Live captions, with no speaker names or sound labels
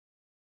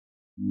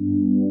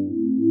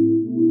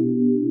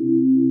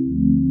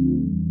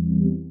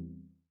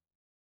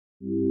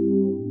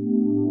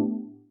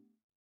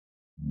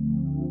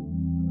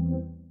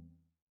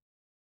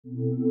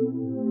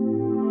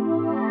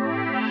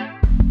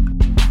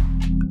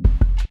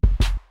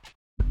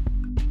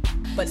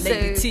But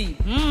Lady T,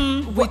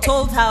 we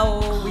told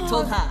her.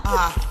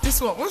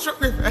 This one. What's wrong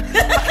with her?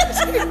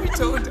 We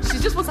told her. She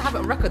just wants to have it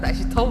on record that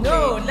she told me.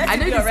 Let's I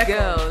know be on this record.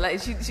 girl. Like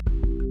she.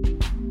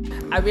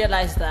 I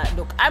realized that.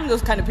 Look, I'm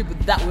those kind of people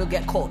that will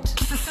get caught.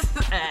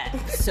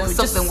 So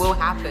Something will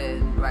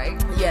happen,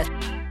 right? Yes.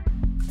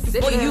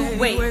 But you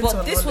wait.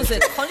 But this was a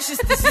conscious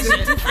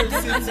decision. I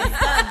didn't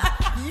understand.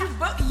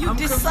 You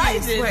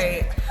decided.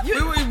 Wait,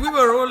 we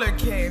were all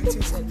okay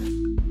until said.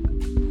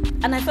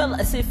 And I felt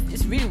as if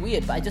it's really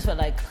weird, but I just felt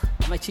like,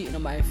 am I cheating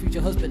on my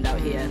future husband out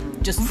here?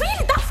 Just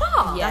Really that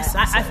far? yeah.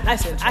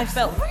 I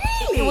felt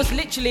Really? it was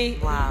literally.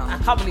 Wow. I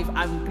can't believe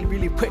I'm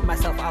really putting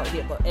myself out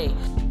here, but hey.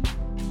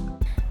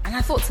 And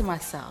I thought to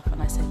myself,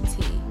 and I said,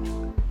 T,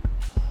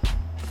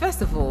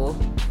 first of all,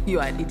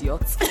 you are an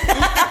idiot.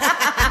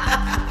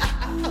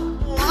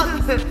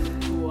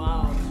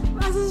 Wow.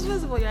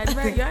 First of all, you're a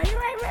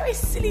very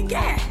silly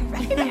guy.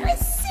 Very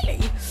silly.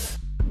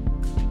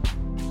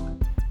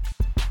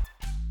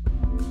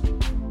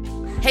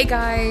 Hey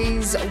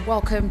guys,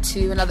 welcome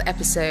to another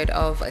episode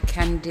of a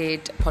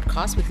Candid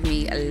Podcast with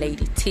me,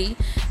 Lady T.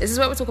 This is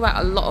where we talk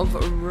about a lot of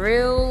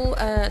real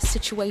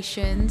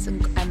situations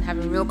and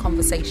having real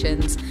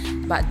conversations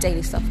about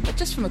daily stuff, but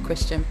just from a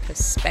Christian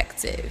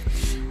perspective.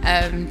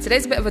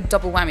 Today's a bit of a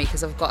double whammy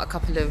because I've got a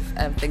couple of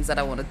things that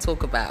I want to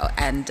talk about,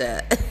 and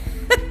I'm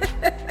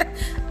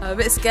a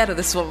bit scared of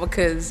this one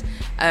because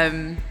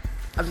I'm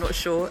not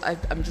sure.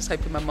 I'm just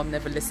hoping my mum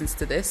never listens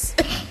to this.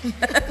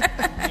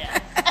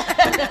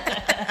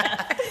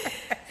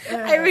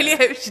 I really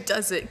hope she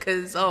does it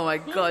because, oh my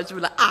God, she'll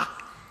be like,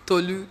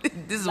 Tolu,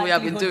 this is what you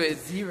have been doing.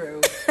 Zero.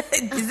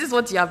 Is this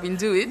what you have been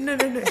doing? No.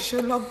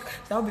 She'll log.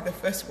 That'll be the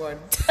first one.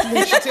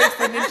 Then she takes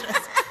an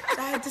interest.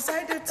 I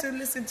decided to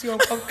listen to your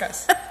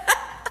podcast.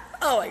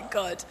 Oh my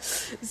God.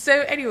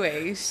 So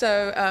anyway,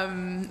 so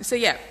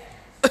yeah,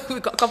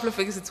 we've got a couple of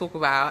things to talk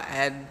about,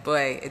 and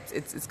boy,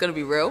 it's gonna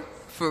be real.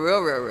 For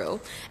real,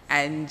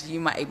 and you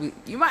might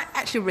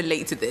actually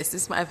relate to this.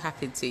 This might have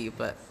happened to you,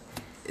 but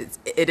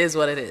it is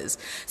what it is.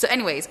 So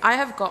anyways, I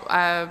have got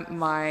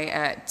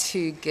my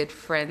two good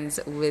friends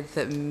with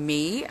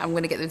me. I'm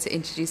going to get them to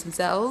introduce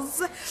themselves.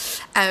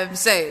 Do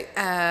you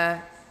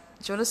want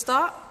to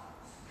start?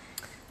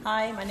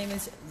 Hi, my name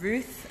is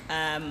Ruth.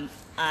 I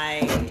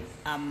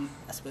am,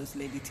 I suppose,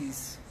 Lady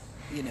T's,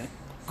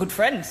 good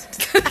friends.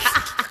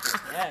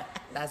 Yeah.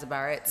 That's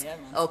about it. Yeah,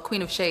 man. Oh,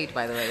 Queen of Shade,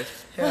 by the way.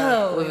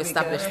 Oh, We've here we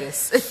established go.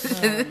 this.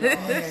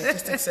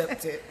 Just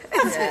accept it.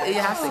 You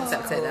have to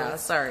accept it now.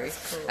 Sorry.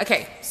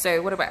 Okay,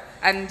 so what about...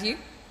 And you?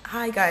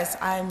 Hi guys,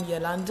 I'm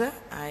Yolanda.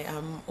 I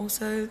am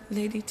also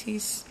Lady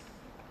T's.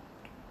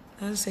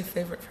 I was say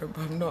favorite friend,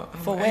 but I'm not.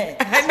 For where?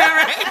 I know,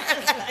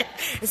 right?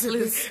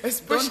 It's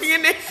pushing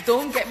in it.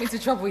 Don't get me into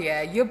trouble,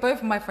 yeah? You're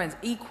both my friends.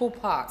 Equal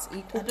parts.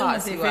 I don't want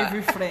to say you are.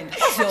 favorite friend.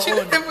 It's your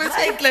own. Probably won't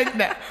say it like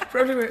that.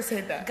 Probably won't say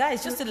that.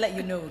 Guys, just to let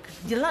you know,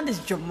 Yolanda is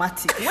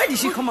dramatic. Why did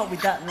she come up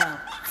with that now?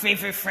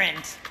 Favorite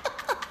friend.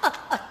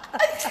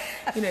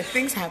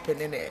 Things happen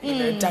in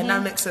it.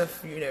 Dynamics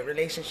of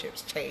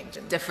relationships change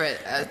and Different.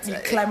 you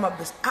climb up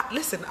this.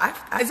 Listen, I've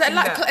Is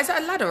that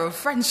a ladder of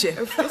friendship?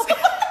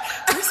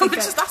 Listen, I'm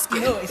just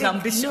asking. No, it's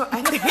ambition. No,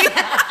 I think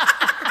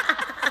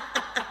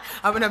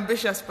I'm an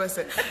ambitious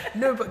person.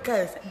 No, but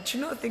guys, do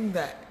you not think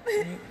that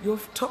your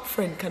top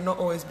friend cannot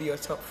always be your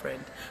top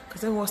friend?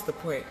 Because then what's the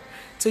point?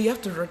 So you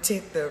have to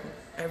rotate them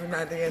every now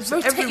and then. So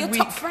Rotate every your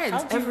week, top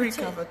friends? Every week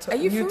have a top, Are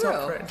you new for top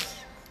real? friend.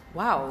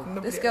 Wow,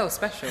 Nobody this girl's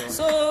special.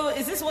 So,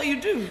 is this what you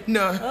do?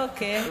 No.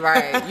 Okay.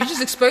 Right, you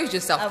just exposed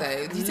yourself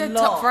though. You said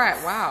top lot.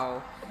 right,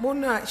 wow. Well,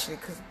 no, actually,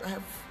 because I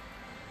have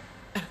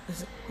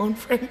one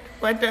friend.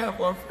 Why do I have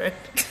one friend?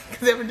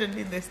 Because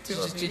evidently there's two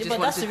of You you. just But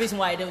want that's to- the reason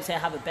why I don't say I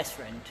have a best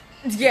friend.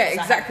 Yeah, Because I have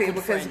exactly, good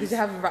because friends. you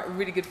have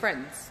really good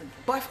friends.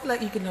 But I feel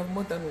like you can have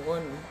more than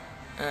one.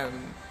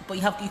 But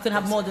you can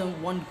have more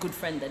than one good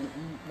friend than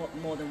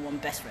more than one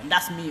best friend.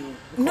 That's me.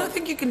 No, I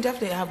think you can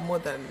definitely have more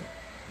than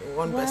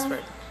one best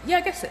friend. Yeah,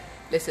 I guess it.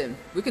 Listen,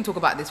 we can talk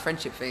about this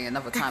friendship thing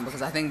another time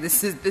because I think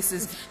this is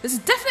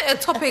definitely a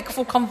topic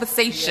for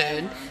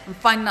conversation and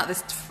finding out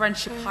this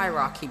friendship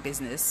hierarchy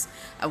business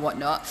and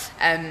whatnot.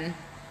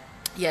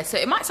 Yeah, so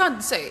it might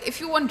sound so. If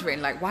you're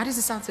wondering, like, why does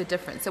it sound so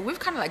different? So we've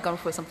kind of like gone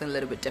for something a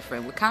little bit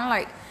different. We're kind of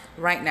like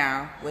right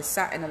now we're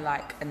sat in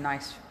a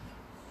nice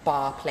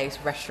bar place,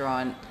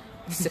 restaurant,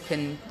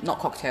 sipping not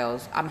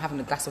cocktails. I'm having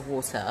a glass of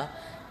water.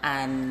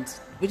 And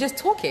we're just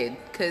talking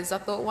because I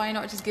thought, why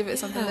not just give it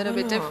something a little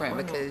bit different?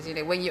 Because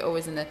when you're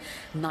always in a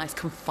nice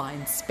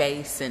confined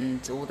space and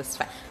all this,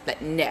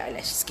 like no,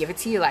 let's just give it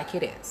to you like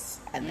it is.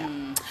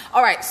 And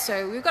all right,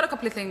 so we've got a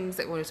couple of things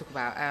that we want to talk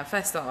about.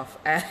 First off,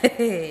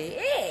 okay,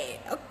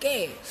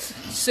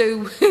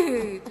 so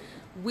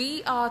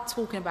we are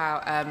talking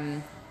about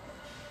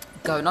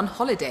going on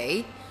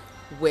holiday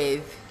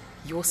with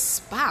your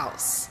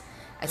spouse.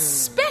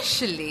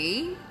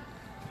 especially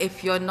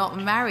if you're not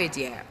married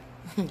yet.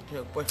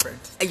 Your boyfriend.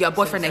 Your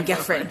boyfriend and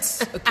girlfriend,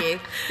 okay?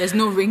 There's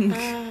no ring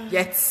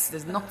yet.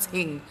 There's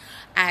nothing.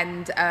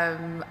 And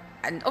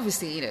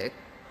obviously, you know,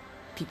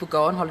 people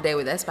go on holiday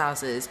with their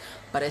spouses.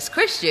 But as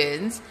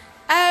Christians,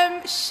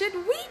 should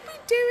we be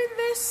doing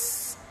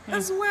this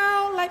as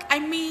well? Like, I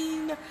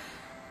mean,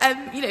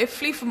 you know,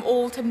 flee from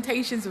all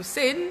temptations of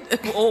sin,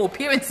 or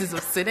appearances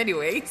of sin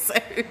anyway. So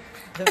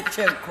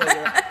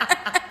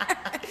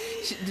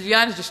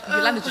Yolanda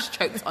just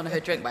choked on her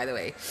drink, by the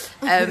way.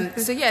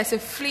 So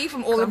flee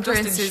from all I'm just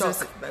in appearances of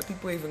sin. shock that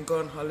people even go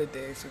on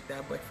holidays with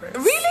their boyfriends.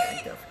 Really?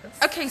 and girlfriends.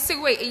 Okay,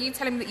 so wait, are you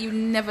telling me that you've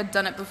never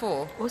done it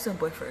before? What's a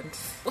boyfriend?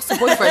 What's a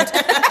boyfriend?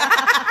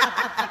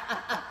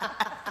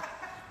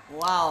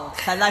 Wow,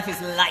 her life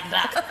is like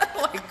that.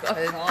 Oh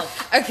my god.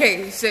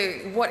 Okay, so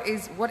what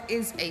is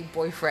a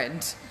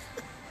boyfriend?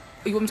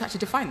 You want me to actually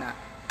define that?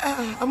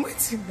 I'm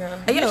waiting now.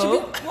 Are you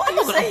No, actually what are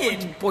you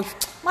saying?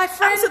 My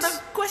friend. Answer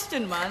the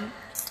question, man.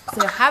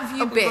 So have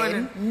you I've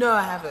been? No,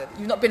 I haven't.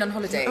 You've not been on I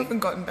holiday haven't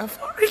gotten that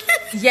far. Really.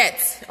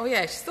 yet. Oh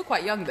yeah, she's still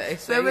quite young though. So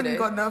So I you haven't know.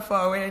 gotten that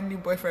far where any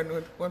boyfriend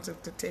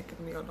wanted to take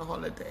me on a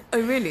holiday.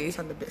 Oh really? It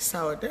sounded a bit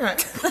sour, didn't I?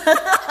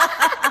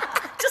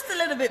 Just a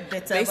little bit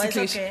bitter, Basically, but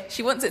it's okay.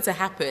 she wants it to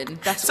happen.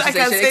 That's So what I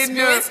can she's say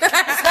no. experienced. So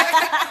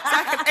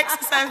I can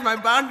exercise my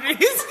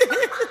boundaries.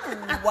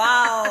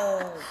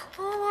 Wow.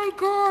 Oh my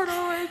god!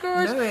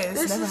 No, it's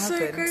this never is so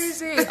happened.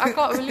 crazy. I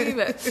can't believe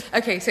it.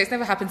 Okay, so it's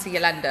never happened to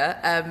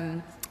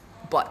Yolanda,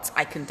 but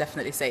I can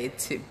definitely say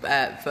to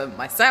for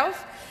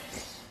myself.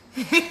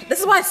 This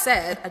is why I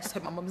said I just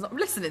hope my mum's not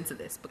listening to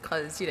this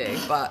because you know.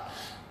 But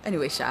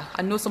anyway, Sha,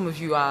 I know some of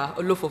you are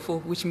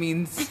olofofo, which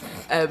means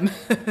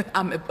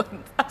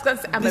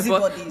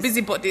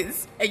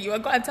busybodies, and you are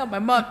going to tell my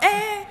mum,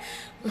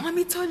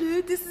 mommy told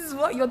you this is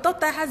what your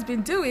daughter has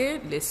been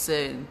doing.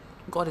 Listen.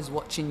 God is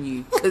watching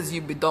you because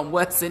you've been done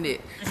worse in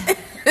it.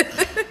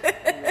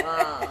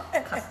 Wow.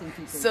 Casting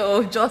people.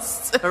 So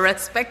just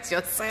respect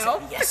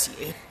yourself. Yes,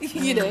 you.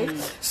 You know.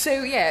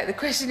 So yeah, the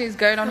question is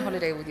going on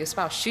holiday with your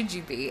spouse. Should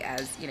you be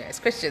as you know as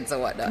Christians or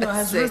whatnot? No,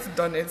 has So- Ruth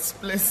done it?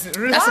 Please,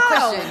 Ruth. That's a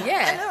Wow. question,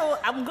 yeah. Hello,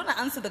 I'm going to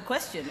answer the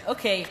question.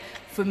 Okay,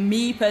 for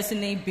me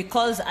personally,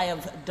 because I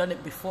have done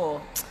it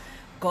before,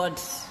 God,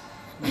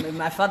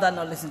 my father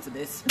not listen to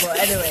this. But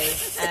anyway,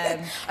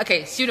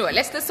 Okay, so you know what?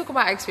 Let's talk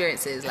about our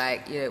experiences,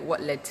 like you know what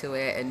led to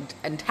it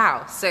and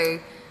how. So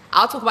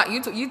I'll talk about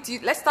you.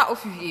 Let's start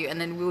off with you, and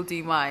then we'll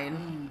do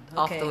mine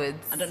okay. afterwards.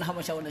 I don't know how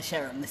much I want to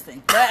share on this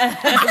thing.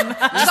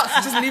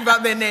 Just leave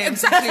out their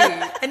names.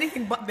 Exactly.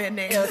 Anything but their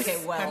names.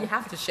 Okay, well. You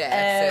have to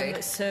share.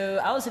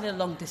 So I was in a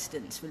long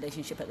distance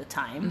relationship at the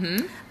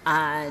time,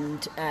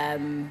 and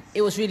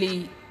it was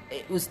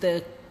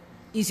the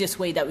easiest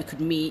way that we could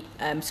meet.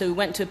 So we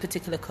went to a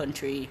particular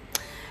country.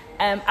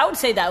 I would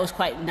say that I was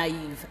quite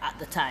naive at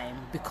the time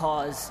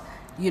because,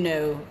 you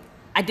know,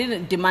 I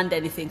didn't demand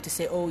anything to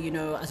say, oh, you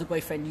know, as a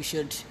boyfriend, you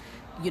should,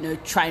 you know,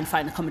 try and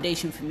find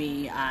accommodation for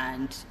me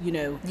and, you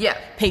know,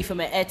 pay for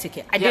my air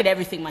ticket. I did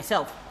everything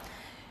myself,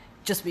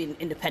 just being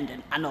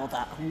independent and all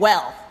that.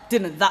 Well,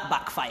 didn't that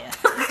backfire?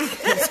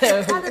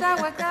 So, How did that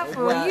work out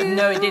for you?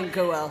 no, it didn't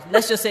go well.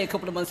 Let's just say a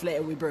couple of months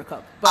later we broke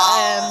up.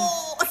 But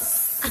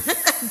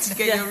to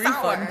get your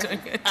refund.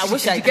 I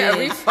wish I Did you get a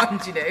did.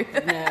 refund, you know?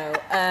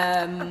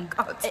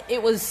 No,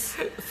 it was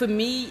for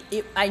me.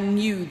 I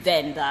knew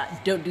then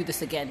that don't do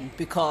this again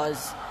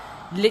because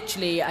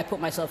literally I put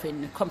myself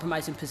in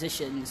compromising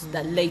positions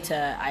that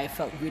later I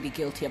felt really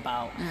guilty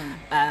about,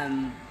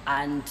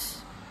 and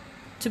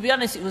to be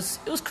honest, it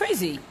was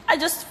crazy. I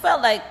just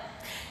felt like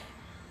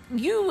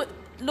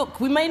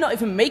we may not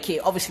even make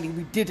it. Obviously,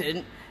 we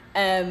didn't.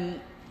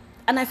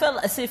 And I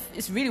felt as if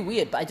it's really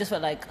weird, but I just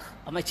felt like,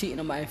 am I cheating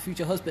on my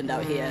future husband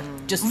out here?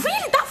 Just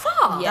Really, that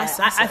far? yeah,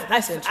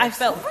 I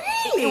felt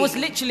Really? it was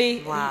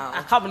literally. Wow.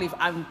 I can't believe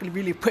I'm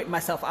really putting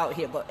myself out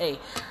here, but hey,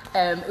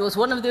 it was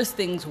one of those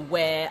things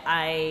where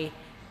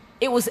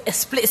it was a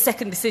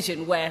split-second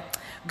decision where,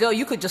 girl,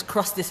 you could just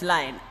cross this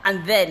line,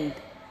 and then,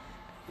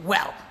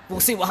 well, we'll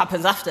see what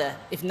happens after.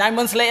 If 9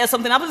 months later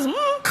something happens,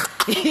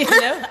 you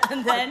know,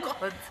 and then.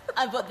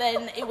 But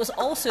then it was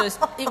also,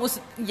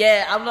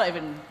 I'm not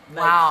even,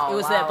 like, Wow, it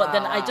was wow, there. But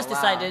then wow, I just wow.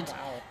 decided,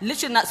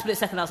 literally in that split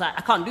second, I was like,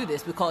 I can't do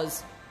this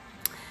because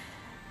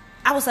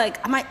I was like,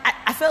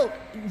 I felt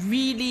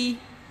really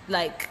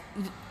like,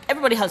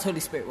 everybody has Holy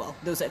Spirit, well,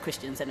 those that are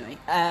Christians anyway,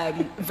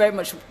 very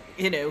much,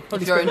 you know,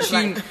 Holy If you're in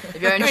Spirit. tune,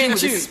 if you're in tune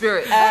with the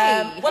Spirit.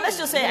 Well, let's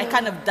just say I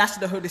kind of dashed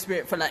the Holy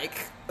Spirit for like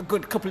a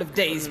good couple of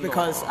days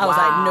because I was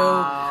like,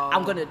 no,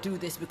 I'm going to do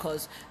this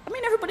because, I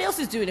mean, everybody else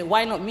is doing it.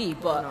 Why not me?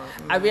 But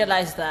I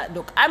realized that,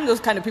 look, I'm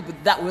those kind of people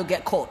that will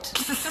get caught.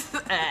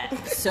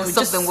 So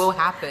Something will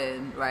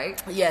happen,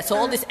 right? Yeah, so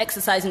all this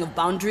exercising of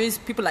boundaries,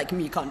 people like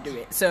me can't do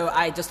it. So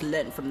I just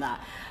learned from that.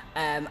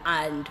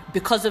 And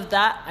because of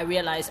that, I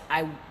realized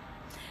I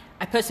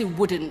personally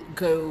wouldn't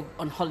go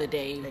on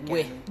holiday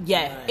with,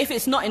 if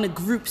it's not in a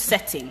group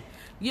setting,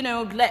 you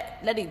know,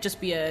 let it just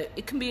be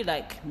it can be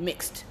like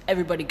mixed,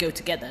 everybody go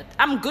together.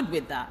 I'm good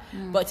with that.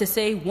 But to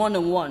say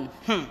one-on-one,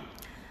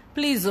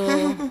 please,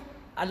 oh,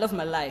 I love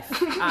my life.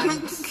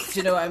 And do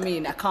you know what I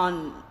mean? I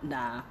can't,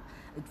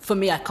 For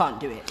me, I can't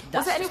do it.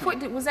 Was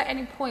there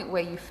any point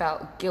where you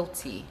felt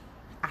guilty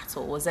at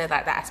all? Was there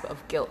like that aspect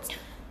of guilt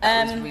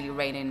that was really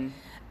reigning?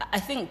 I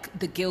think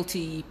the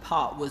guilty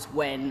part was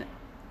when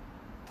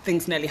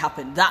things nearly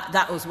happened.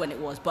 That was when it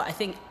was. But I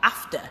think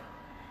after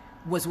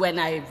was when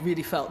I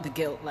really felt the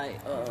guilt. Like,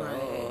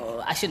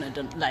 I shouldn't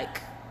have done.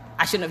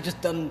 I shouldn't have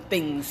just done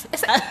things.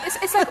 It's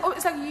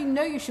like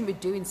you shouldn't be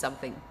doing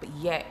something, but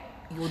yet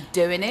you're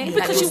doing it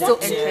because you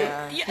want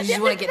to. You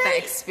just want to get that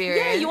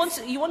experience.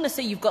 Yeah, you want to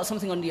say you've got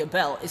something under your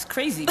belt. It's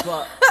crazy,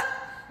 but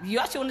you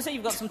actually want to say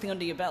you've got something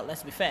under your belt.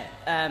 Let's be fair.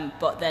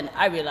 But then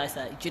I realized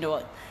that, do you know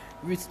what,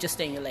 Ruth, just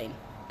stay in your lane.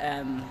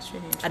 And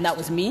that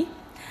was me.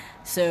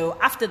 So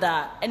after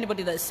that,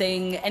 anybody that's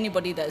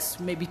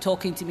maybe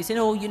talking to me saying,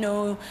 oh,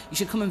 you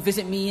should come and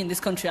visit me in this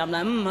country, I'm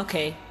like,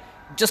 okay,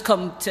 just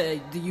come to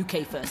the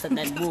UK first and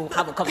then we'll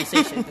have a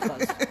conversation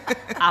because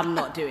I'm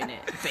not doing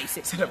it,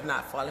 basically. Instead of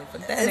not falling for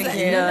that.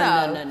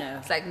 No.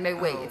 It's like, no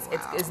way.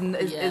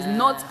 It's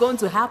not going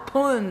to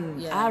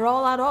happen at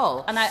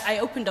all. And I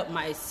opened up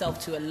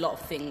myself to a lot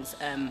of things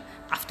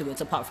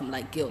afterwards, apart from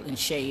like guilt and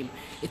shame.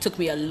 It took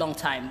me a long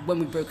time. When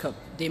we broke up,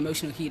 the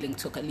emotional healing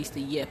took at least a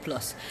year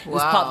plus. It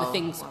was part of the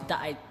things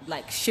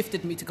that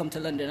shifted me to come to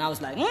London. I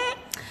was like,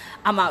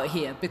 I'm out of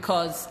here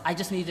because I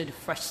just needed a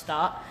fresh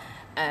start.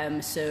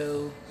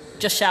 So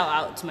just shout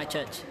out to my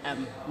church.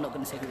 I'm not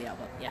going to say who they are,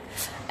 but yeah.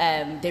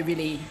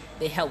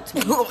 They helped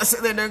me.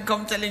 So they don't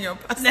come telling your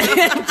pastor.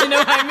 Do you know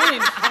what I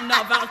mean? I'm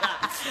not about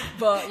that.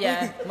 But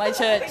yeah, my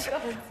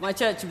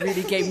church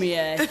really gave me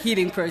a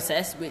healing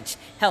process, which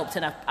helped,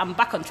 and I'm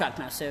back on track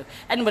now. So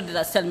anybody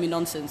that's telling me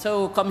nonsense,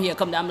 come here,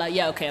 come there, I'm like,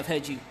 yeah, okay, I've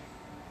heard you.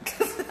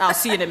 I'll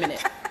see you in a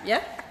minute.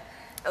 Yeah?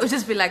 It would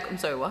just be like, I'm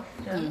sorry, what?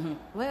 Yeah. Mm-hmm.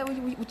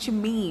 What you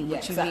mean?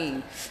 What you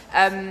mean?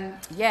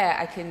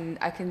 I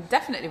can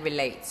definitely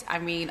relate. I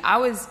mean, I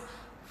was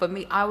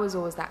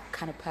always that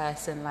kind of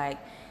person. Like,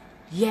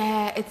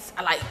 it's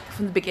like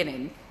from the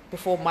beginning,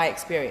 before my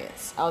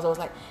experience, I was always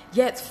like,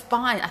 it's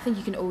fine. I think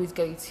you can always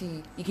go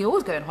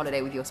on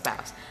holiday with your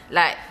spouse.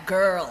 Like,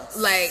 girls,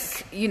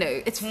 like,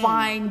 it's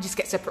fine. Just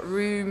get separate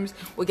rooms.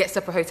 We'll get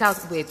separate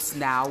hotels. Let's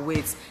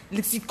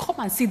come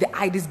and see the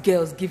eye these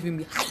girls giving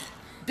me.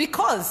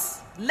 Because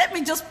let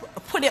me just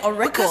put it on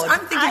record. Because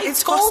I'm thinking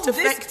it's cost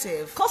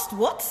effective. Cost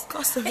what?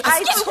 Cost effective.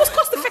 It was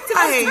cost effective.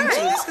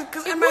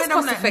 Because in my head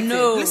I'm like,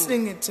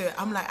 listening to it,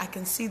 I'm like, I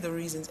can see the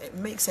reasons. It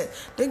makes sense.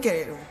 Don't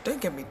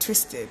get me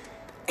twisted.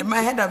 In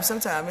my head, I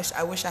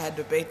wish I had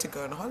the babe to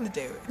go on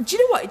holiday with. Do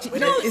you know what?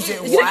 Is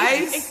it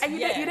wise? And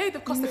you know the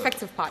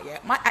cost-effective part, yeah?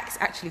 My ex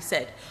actually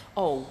said,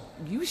 oh,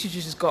 you should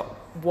just got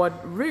one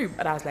room.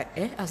 And I was like,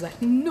 I was like,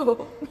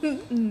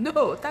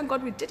 no, thank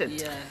God we didn't.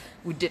 Yeah.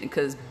 We didn't,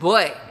 because,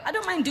 boy. I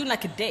don't mind doing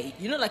like a day.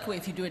 Like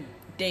if you do a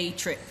day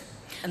trip.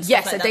 And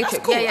yes, like a day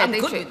trip. Cool. Yeah, I'm day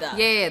good trip. with that.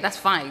 Yeah, that's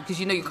fine, because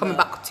you're coming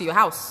back to your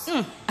house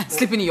and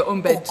sleeping in your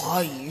own bed. Oh,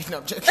 are you?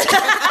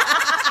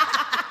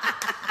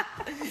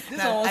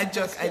 No, I'm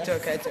joking. I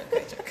joke.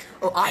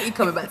 Or are you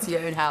coming back to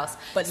your own house?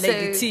 But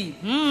Lady T,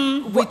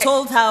 we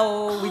told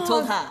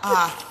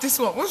her. This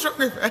one, what's wrong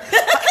with her?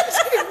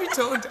 We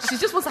told her. She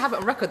just wants to have it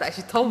on record that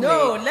she told me.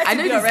 No, let I it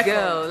know be this on record.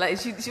 girl. Like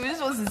she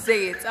just wants to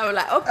say it. I was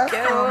like,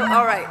 okay,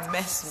 all right.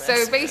 Mess.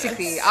 So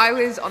basically, I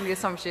was on the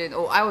assumption,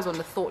 or I was on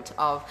the thought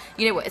of,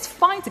 you know what? It's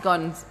fine to go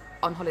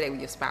on holiday with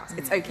your spouse.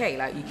 It's okay.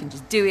 Like you can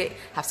just do it.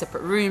 Have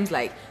separate rooms,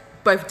 like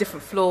both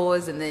different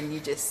floors, and then you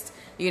just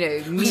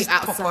meet just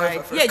pop outside.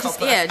 over for a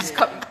cuppa. Just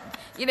come.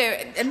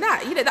 And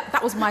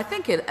that was my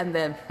thinking. And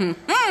then,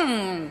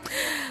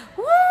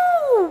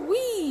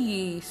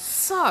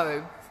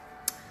 so.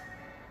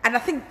 And I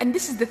think, and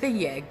this is the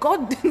thing,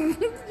 God, you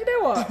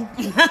know what?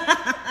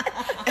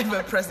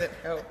 Ever-present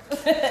help.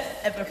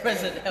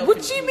 Ever-present help.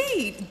 What do you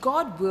mean?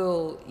 God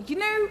will,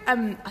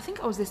 I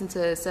think I was listening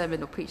to a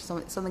sermon or preach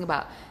something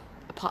about,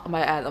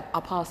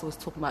 our pastor was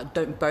talking about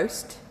don't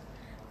boast,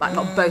 like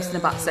not boasting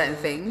about certain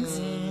things,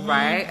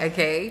 right?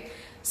 Okay.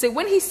 So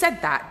when he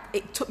said that,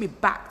 it took me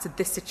back to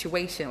this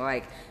situation,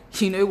 like,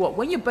 you know what,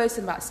 when you're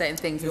boasting about certain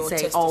things and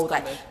saying, oh,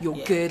 like, you're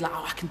good, like,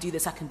 oh, I can do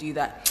this, I can do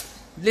that.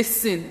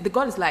 Listen, the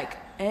God is like,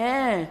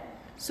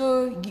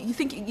 so you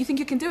think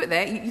you can do it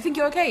there? You think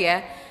you're okay,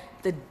 yeah?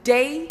 The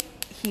day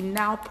he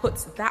now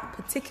puts that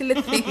particular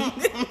thing,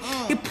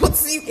 he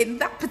puts you in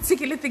that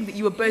particular thing that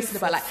you were boasting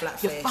about, like,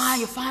 you're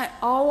fine.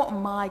 Oh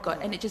my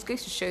God. And it just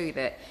goes to show you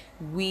that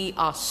we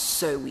are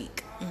so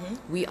weak.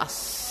 We are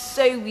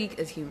so weak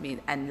as human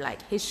beings, and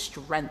like his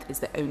strength is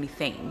the only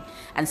thing,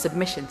 and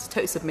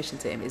total submission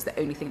to him is the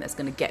only thing that's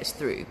going to get us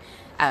through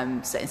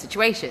certain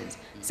situations.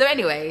 So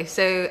anyway,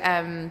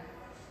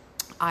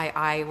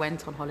 I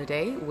went on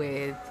holiday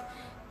with.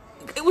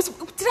 It was.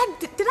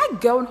 Did I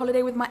go on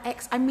holiday with my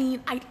ex? I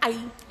mean,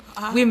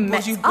 we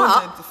met you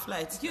up. The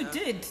flight, You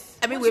did.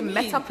 I mean, What we do you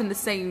met mean? up in the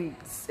same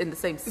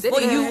city.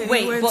 But Yeah, he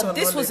went but on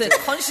this was a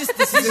holiday. conscious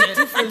decision. I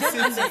different don't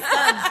city.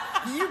 understand.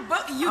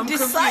 You I'm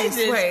decided.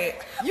 confused.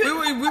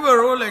 Wait, we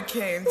were all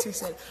okay, and she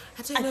said,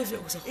 "I don't know if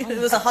it was a holiday." It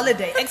was a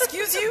holiday.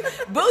 Excuse you?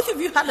 Both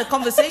of you had a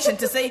conversation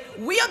to say,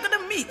 we are going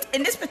to meet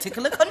in this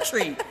particular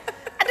country.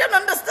 I don't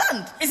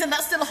understand. Isn't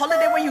that still a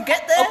holiday when you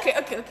get there?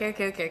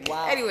 Okay.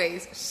 Wow.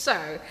 Anyways,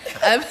 so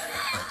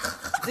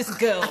This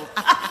girl.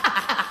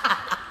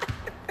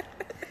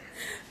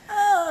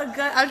 oh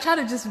god, I'm trying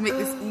to just make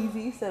this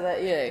easy so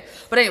that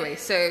But anyway,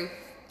 so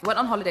went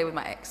on holiday with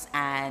my ex,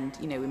 and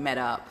we met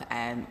up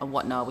and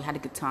whatnot. We had a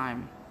good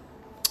time,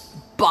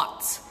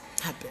 but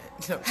I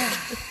bet. No.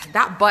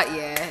 that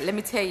let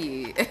me tell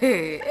you,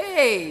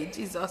 hey,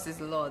 Jesus is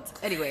Lord.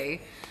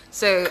 Anyway,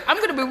 so I'm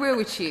gonna be real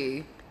with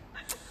you.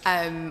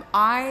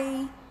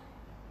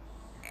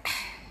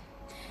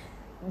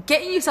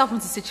 Getting yourself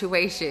into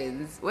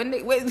situations when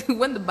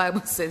the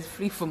Bible says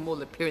free from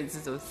all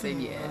appearances of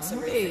sin,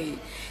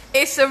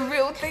 it's a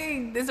real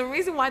thing. There's a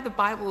reason why the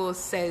Bible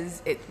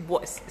says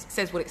what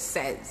it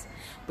says,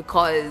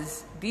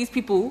 because these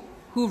people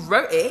who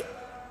wrote it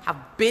have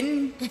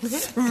been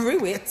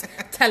through it,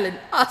 telling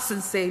us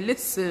and say,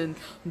 listen,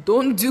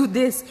 don't do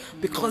this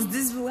because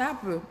this will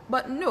happen.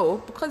 But no,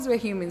 because we're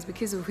humans,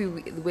 because of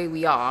the way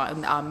we are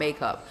and our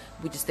makeup,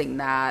 we just think,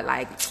 nah,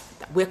 like,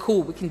 we're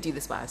cool, we can do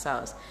this by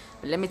ourselves.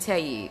 But let me tell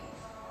you,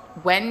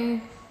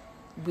 when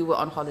we were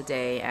on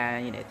holiday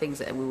and, things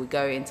that we would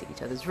go into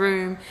each other's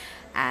room,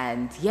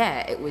 and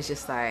it was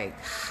just like,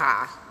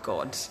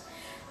 God.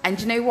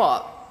 And you know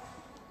what?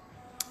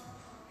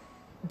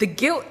 The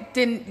guilt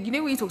didn't,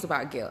 when you talked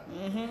about guilt,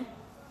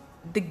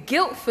 the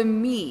guilt for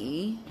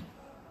me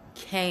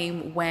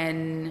came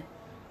when,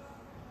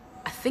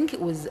 I think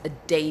it was a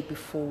day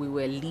before we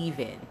were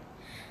leaving.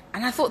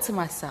 And I thought to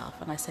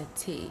myself, and I said,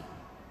 T,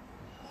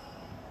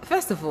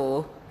 first of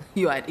all,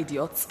 you are an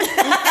idiot.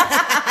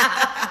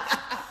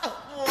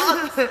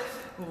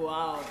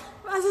 Wow.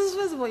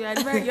 First of all, you're a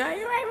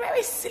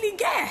very silly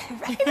girl.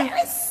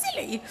 Very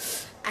silly.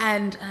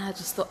 And I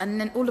just thought, and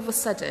then all of a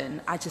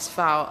sudden, I just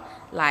felt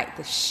like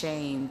the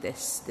shame,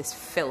 this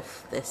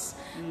filth, this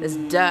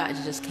dirt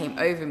just came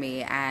over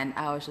me, and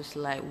I was just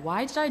like,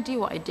 why did I do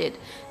what I did?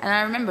 And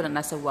I remembered, and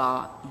I said,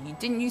 well,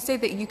 didn't you say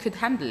that you could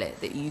handle it,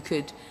 that you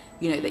could,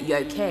 that you're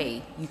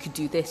okay, you could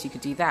do this, you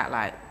could do that,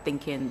 like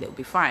thinking that it would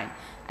be fine,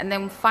 and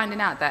then finding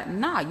out that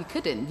you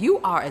couldn't. You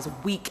are as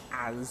weak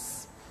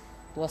as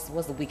what's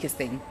the weakest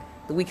thing?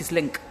 The weakest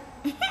link.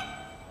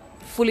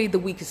 Fully the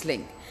weakest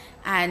link.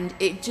 And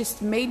it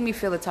just made me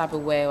feel the type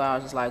of way where I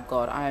was just like,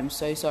 God, I am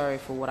so sorry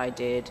for what I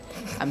did.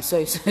 I'm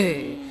so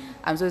sorry.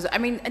 I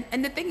mean,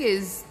 and the thing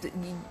is,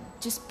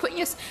 just putting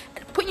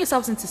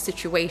yourselves into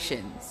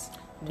situations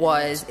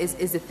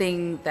is the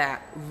thing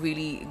that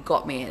really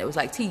got me. And it was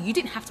like, T, you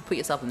didn't have to put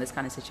yourself in this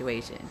kind of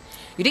situation.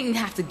 You didn't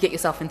have to get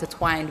yourself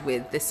intertwined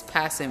with this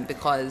person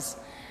because,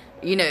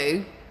 you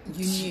knew.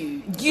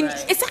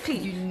 Right. Exactly.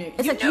 You knew.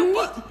 It's like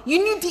you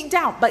knew deep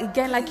down, but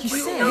again, like you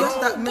said,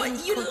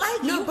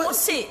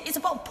 it's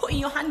about putting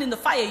your hand in the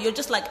fire. You're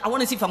just like, I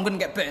want to see if I'm going to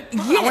get burnt.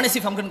 Yeah. I want to see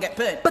if I'm going to get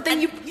burnt. But then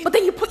you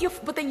put your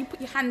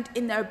hand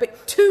in there a bit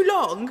too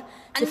long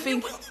to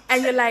think,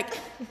 and you're like,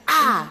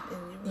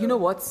 you know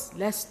what?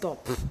 Let's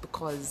stop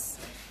because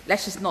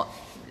let's just not.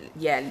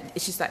 Yeah,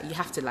 it's just that you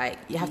have to.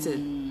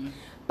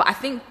 But I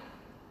think.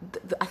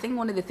 I think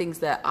one of the things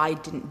that I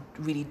didn't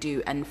really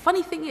do, and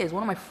funny thing is,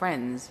 one of my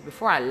friends,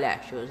 before I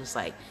left, she was just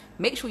like,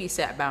 make sure you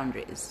set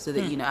boundaries so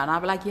that, and I'll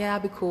be like, yeah,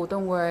 I'll be cool,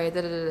 don't worry,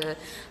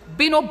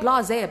 Be not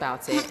blasé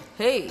about it.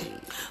 Hey.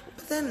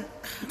 But then...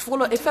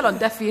 It fell on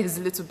deaf ears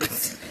a little bit.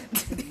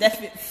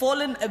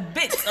 Fallen a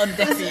bit on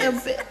deaf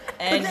ears.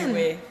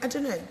 Anyway. Then, I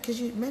don't know,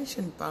 because you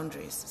mentioned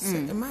boundaries. So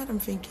in my head, I'm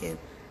thinking...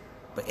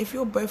 But if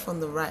you're both on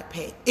the right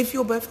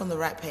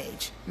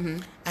page,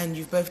 and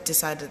you've both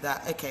decided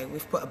that, okay,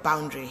 we've put a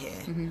boundary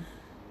here,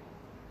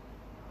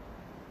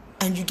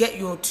 and you get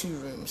your 2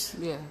 rooms,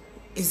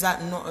 is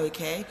that not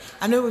okay?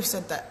 I know we've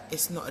said that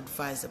it's not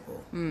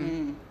advisable,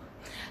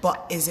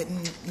 but is it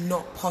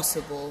not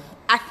possible?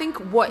 I think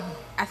what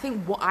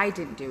I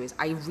didn't do is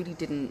I really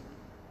didn't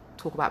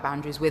talk about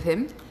boundaries with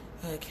him.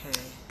 Okay.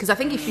 Because I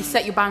think if you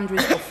set your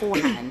boundaries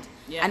beforehand,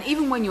 and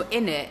even when you're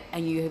in it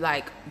and you're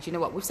like, do you know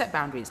what, we've set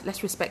boundaries,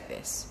 let's respect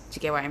this. Do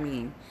you get what I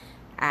mean?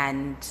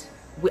 And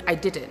I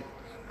didn't.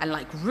 And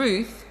like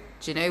Ruth,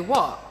 do you know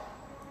what?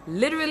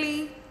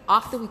 Literally,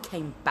 after we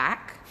came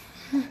back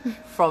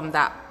from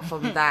that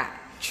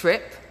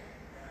trip,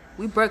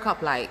 we broke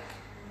up it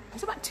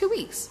was about 2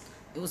 weeks.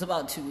 It was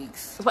about 2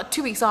 weeks. It was about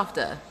 2 weeks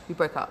after we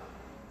broke up.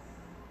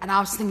 And I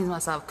was thinking to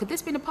myself, could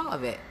this be a part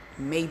of it?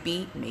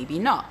 Maybe, maybe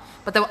not.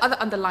 But there were other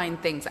underlying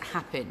things that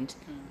happened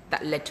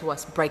that led to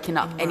us breaking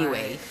up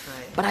anyway.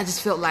 Right. But I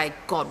just felt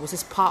like, God, was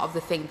this part of the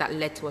thing that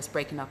led to us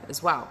breaking up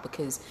as well?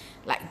 Because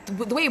like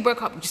the way we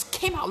broke up just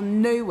came out of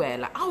nowhere.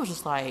 Like I was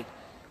just like,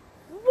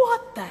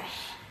 what the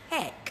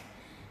heck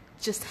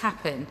just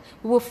happened?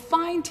 We were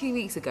fine 2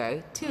 weeks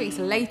ago. 2 weeks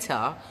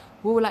later,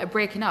 we were like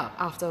breaking up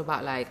after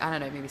about like, I don't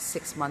know, maybe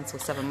 6 months or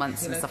 7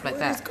 months and stuff like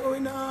that. What's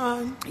going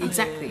on?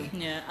 Exactly.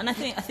 Yeah, and I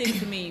think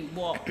for me,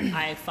 what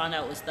I found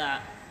out was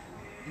that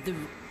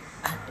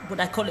what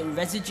I call it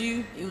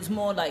residue. It was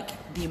more like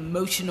the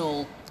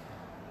emotional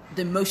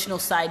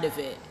side of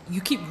it.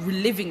 You keep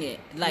reliving it.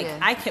 Like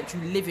I kept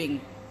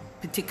reliving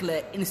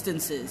particular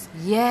instances.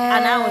 Yeah.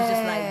 And I was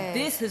just like,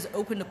 this has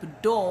opened up a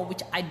door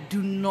which I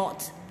do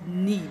not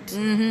need.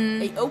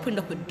 Mm-hmm. It opened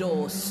up a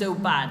door so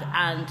bad,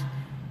 and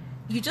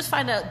you just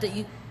find out that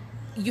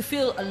you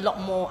feel a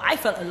lot more. I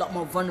felt a lot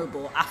more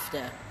vulnerable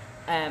after,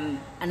 and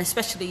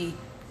especially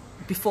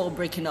before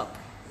breaking up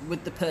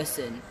with the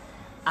person.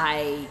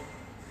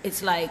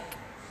 It's like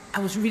I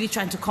was really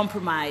trying to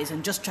compromise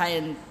and just try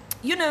and,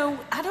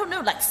 I don't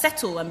know, like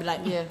settle and be like,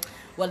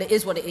 well, it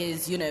is what it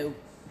is,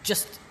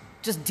 just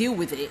deal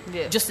with it.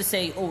 Yeah. Just to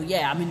say, oh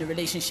yeah, I'm in a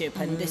relationship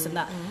and this and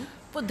that. Mm-hmm.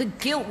 But the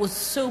guilt was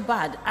so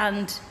bad,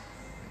 and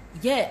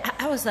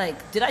I was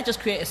like, did I just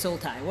create a soul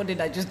tie? What did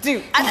I just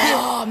do?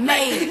 And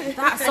mate,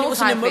 that soul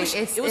tie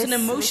thing, it was an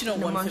emotional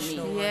one for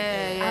me.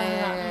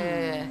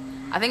 Yeah.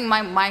 I think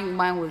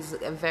mine was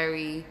a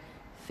very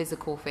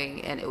physical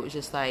thing, and it was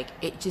just like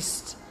it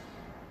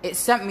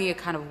sent me a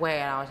kind of way,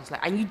 and I was just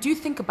like, and you do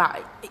think about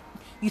it.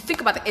 You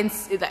think about the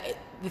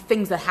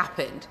things that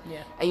happened,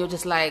 and you're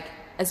just like,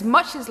 as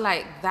much as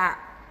like that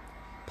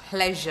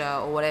pleasure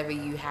or whatever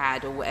you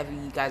had or whatever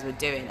you guys were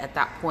doing at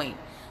that point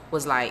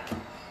was like,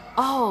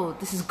 oh,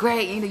 this is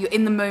great, you're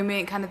in the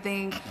moment kind of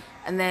thing.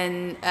 And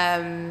then,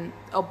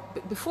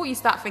 before you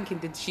start thinking,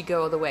 did she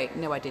go all the way?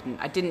 No, I didn't.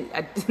 In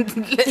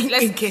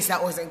case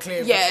that wasn't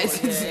clear. No. Yo,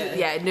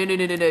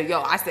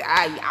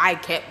 I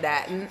kept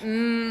that.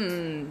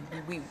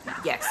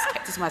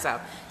 Kept it to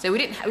myself. So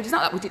it's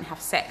not that we didn't have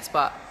sex,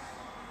 but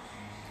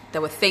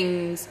there were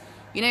things,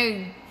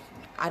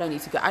 I don't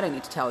need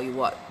to tell you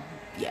what.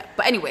 Yeah.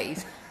 But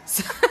anyways.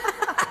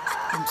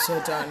 I'm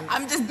so done.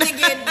 I'm just digging.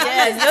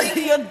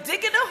 You're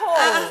digging a hole.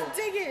 I'm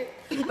digging.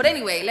 But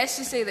anyway, let's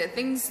just say that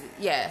things.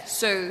 Yeah.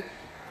 So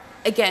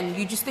again,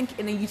 you just think,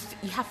 and then you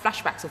have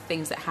flashbacks of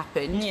things that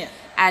happened. Yeah.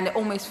 And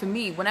almost for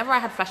me, whenever I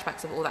had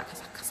flashbacks of all that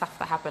stuff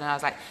that happened, and I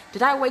was like,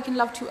 did I awaken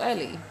love too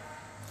early?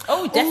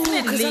 Oh,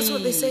 definitely. Because that's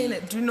what they say in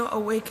it. Do not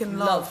awaken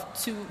love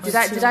too. Did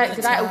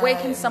I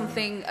awaken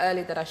something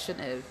early that I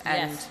shouldn't have?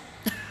 And yes.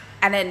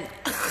 And then,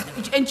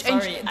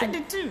 sorry, I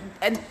did too.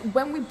 And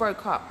when we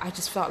broke up, I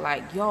just felt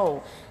like,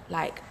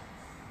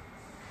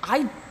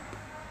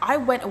 I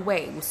went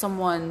away with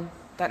someone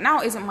that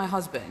now isn't my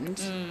husband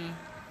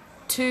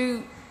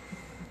to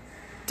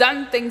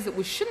done things that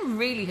we shouldn't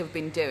really have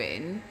been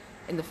doing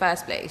in the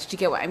first place. Do you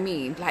get what I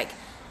mean? I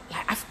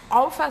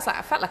felt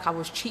like I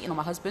was cheating on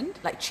my husband,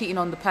 like cheating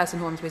on the person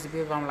who I'm supposed to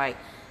be with. I'm like,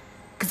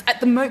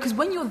 because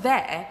when you're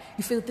there,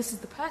 you feel this is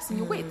the person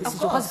you're with, this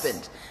is your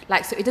husband.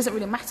 Like, so it doesn't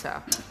really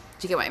matter.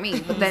 Do you get what I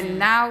mean? But then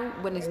now,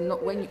 when it's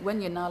not,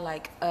 when you're now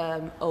like,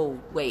 oh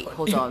wait,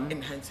 hold on. In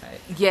hindsight,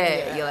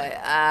 you're like,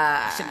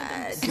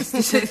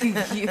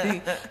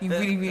 you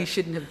really, really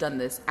shouldn't have done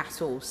this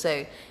at all.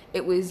 So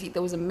there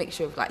was a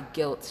mixture of like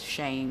guilt,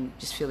 shame,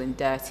 just feeling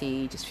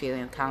dirty, just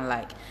feeling kind of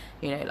like,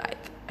 like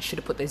I should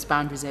have put those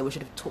boundaries in. We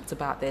should have talked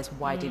about this.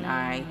 Why didn't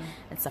I?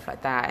 And stuff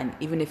like that. And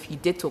even if you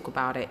did talk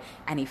about it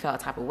and he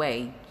felt a type of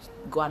way,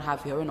 go and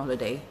have your own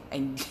holiday.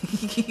 And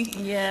if you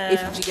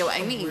get what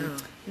I mean.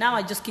 Now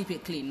I just keep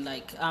it clean.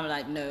 Like I'm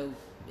like, no,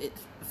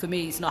 for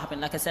me it's not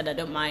happening. Like I said, I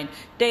don't mind.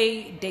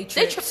 Day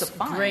trips are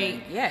fine.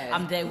 Great. Yeah,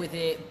 I'm there with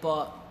it,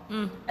 but.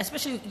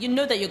 Especially,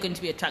 that you're going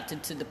to be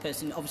attracted to the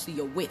person obviously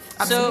you're with.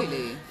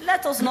 Absolutely. So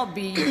let us not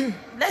be.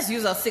 Let's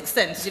use our sixth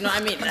sense. You know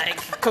what I mean? Like,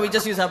 can we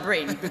just use our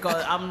brain?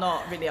 Because I'm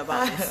not really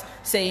about this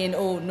saying,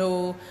 oh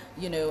no,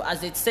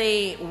 as they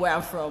say where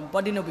I'm from,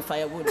 body no be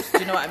firewood. Do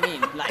you know what I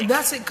mean? Like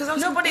that's it. Because I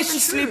was nobody's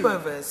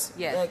sleepovers.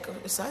 Yeah. Like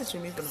aside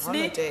from even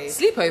holidays.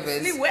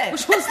 Sleepovers. Sleep where?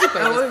 Which one's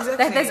sleepovers? Oh,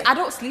 exactly. There's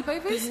adult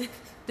sleepovers.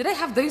 Do they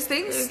have those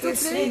things?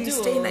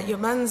 Staying at your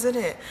man's, in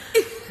it.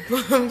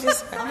 But I'm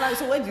like,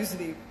 so where do you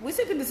sleep? We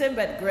sleep in the same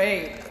bed.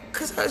 Great.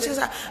 Because I was just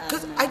like,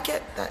 because I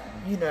get that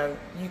you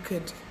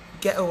could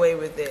get away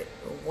with it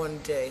one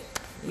day,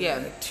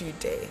 2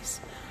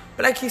 days,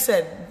 but like you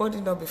said, body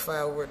not be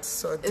firewood.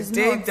 So the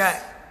day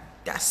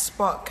that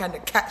spark kind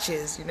of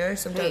catches,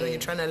 sometimes when you're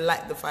trying to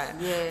light the fire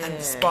and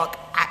the spark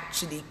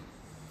actually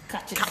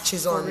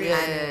catches on,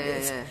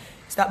 and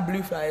it's that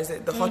blue fire, is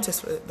it the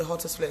hottest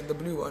flame, the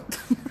blue one?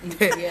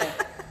 Yeah.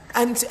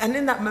 And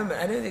in that moment,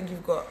 I don't think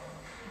you've got.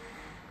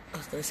 I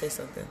was going to say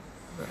something,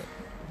 but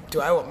do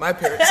I want my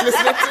parents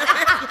listening to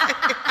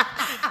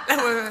me?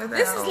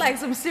 This is like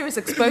some serious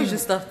exposure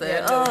stuff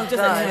there. God.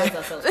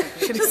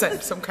 Should have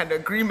said some kind of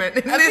agreement.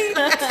 The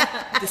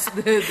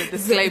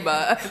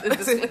disclaimer.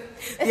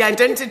 The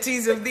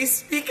identities of these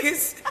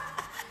speakers.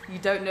 You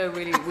don't know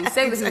really. We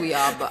say this who we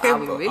are, but are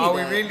we really? Are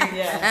we really?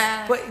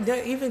 Yeah. But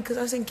even because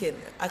I was thinking,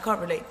 I can't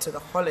relate to the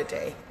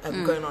holiday.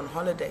 I'm going on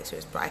holiday,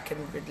 but I can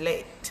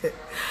relate to.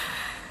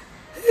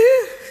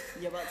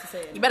 You're about to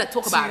say it. You better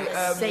talk about it.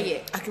 Say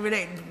it. I can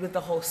relate with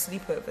the whole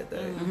sleepover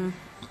though.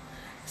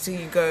 So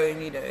you go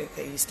and,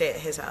 okay, you stay at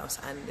his house,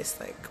 and it's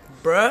like,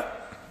 bruh,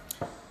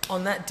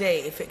 on that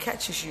day, if it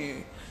catches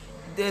you,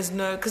 there's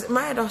no... Because in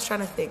my head, I was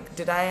trying to think,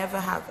 did I ever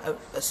have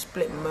a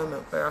split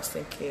moment where I was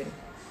thinking,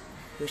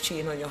 you're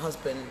cheating on your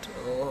husband,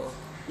 or...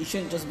 You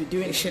shouldn't just be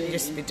doing it. You shouldn't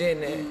just be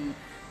doing it.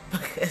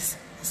 Because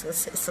I was going to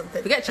say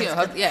something... Forget cheating on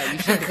your husband, yeah, you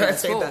shouldn't can't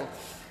say that.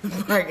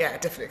 But yeah, I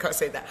definitely can't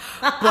say that.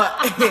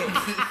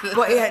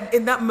 But yeah,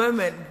 in that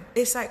moment,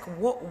 it's like,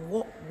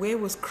 where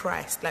was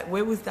Christ? Like,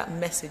 where was that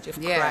message of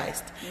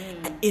Christ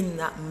in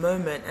that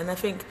moment? And I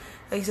think,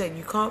 like you said,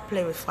 you can't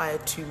play with fire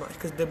too much,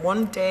 because the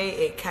one day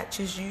it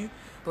catches you,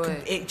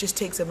 it just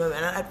takes a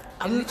moment. And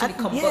it literally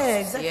combusts. Yeah,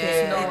 exactly.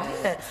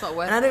 It's not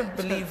worth and I don't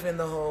believe in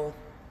the whole...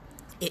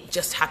 It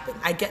just happened.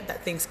 I get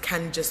that things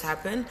can just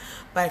happen,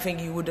 but I think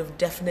you would have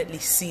definitely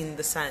seen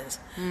the signs.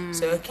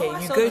 So, okay,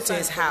 you go to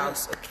his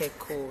house. Okay,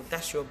 cool.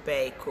 That's your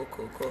bae.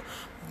 Cool.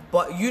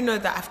 But you know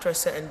that after a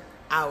certain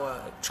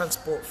hour,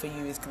 transport for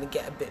you is going to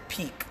get a bit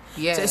peak.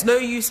 Yeah. So it's no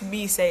use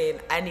me saying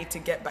I need to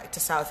get back to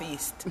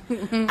Southeast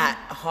at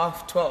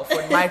 12:30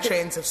 when my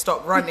trains have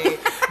stopped running.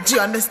 Do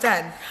you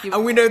understand?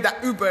 And we know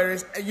that Uber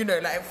is,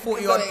 like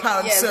 40 odd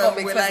pounds. Yeah, so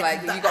we're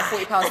like, you got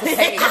 40 pounds to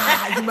pay.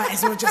 You might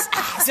as well just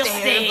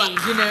stay.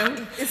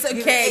 It's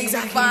okay.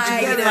 Exactly.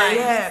 Fine.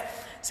 Yeah.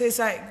 So it's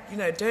like,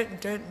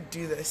 don't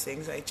do those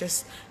things. Like,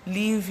 just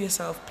leave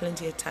yourself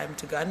plenty of time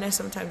to go. I know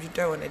sometimes you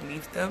don't want to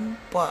leave them,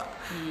 but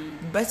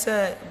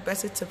better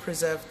to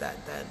preserve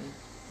that than...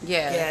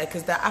 Yeah,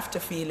 because that after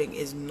feeling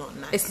is not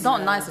nice. It's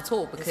not nice at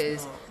all,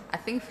 because I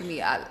think for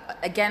me, I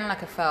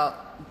felt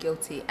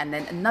guilty. And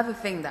then another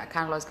thing that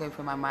kind of was going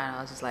through my mind,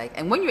 I was just like,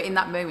 and when you're in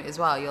that moment as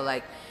well, you're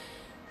like,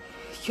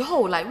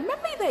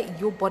 remember that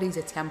your body's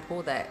a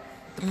temple, that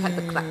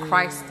that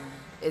Christ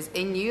is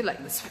in you,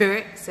 like the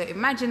spirit. So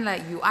imagine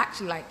like you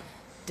actually like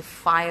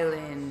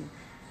defiling,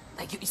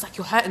 it's like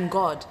you're hurting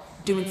God,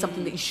 doing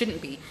something that you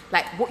shouldn't be.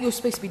 Like, what you're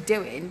supposed to be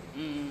doing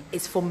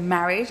is for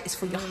marriage, it's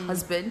for your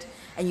husband,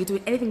 and you're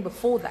doing anything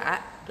before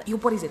that. Like, your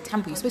body's a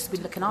temple, you're supposed to be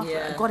looking after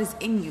it, and God is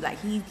in you. Like,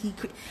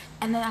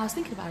 and then I was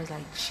thinking about it, I was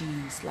like,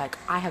 jeez, like,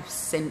 I have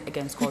sinned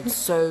against God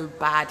so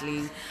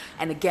badly.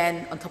 And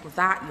again, on top of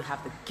that, you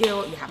have the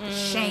guilt, you have the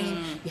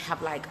shame, you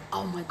have like,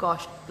 oh my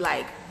gosh,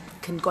 like,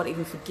 can God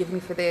even forgive me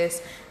for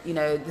this?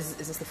 Is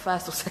this the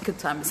first or second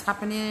time it's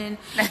happening?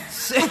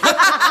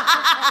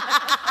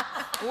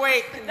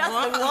 Wait, that's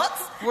what?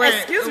 Wait,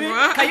 excuse me.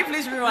 What? Can you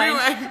please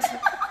rewind?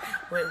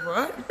 Wait,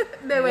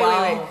 what? No, wait.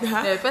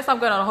 No, first time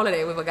going on a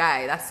holiday with a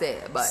guy. That's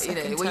it. But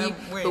second when you,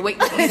 time, but wait,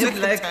 I'm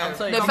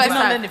sorry. no, first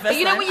time. But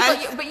you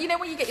know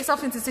when you get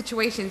yourself into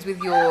situations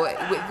with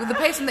with the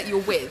person that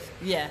you're with.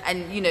 Yeah.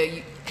 And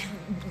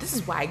this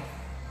is why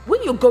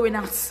when you're going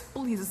out,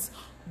 please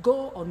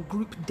go on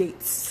group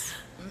dates.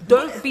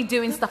 Don't be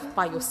doing stuff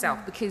by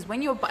yourself, because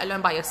when you're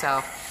alone by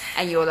yourself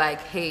and you're like,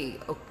 hey,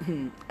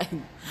 you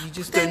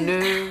just don't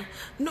know.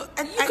 No,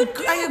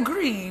 I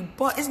agree,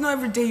 but it's not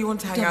every day you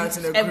want to hang out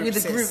in a group.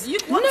 With a group, you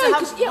want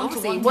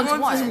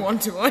to have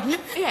one-to-one.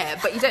 Yeah,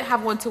 but you don't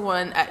have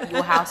one-to-one at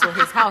your house or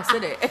his house,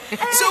 innit?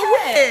 So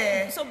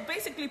where? So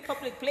basically,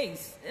 public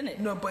place, innit?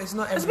 No, but it's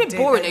not every day. It's a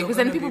bit boring, because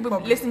then people will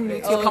be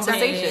listening to your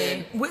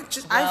conversation.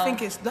 I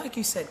think it's, like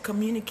you said,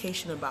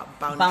 communication about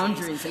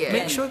boundaries. Yeah.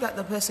 Make sure that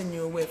the person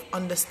you're with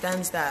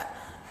understands that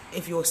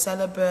if you're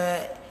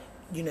celibate,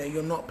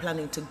 you're not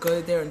planning to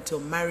go there until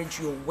marriage,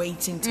 you're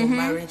waiting till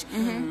marriage.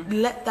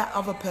 Let that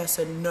other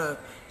person know,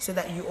 so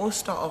that you all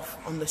start off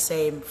on the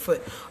same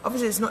foot.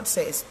 Obviously, it's not to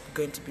say it's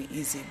going to be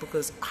easy,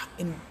 because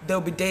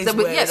there'll be days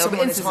where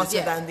someone is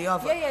hotter than the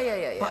other.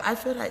 Yeah. But I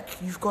feel like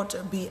you've got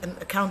to be an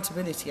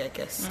accountability, I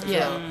guess.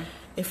 Yeah.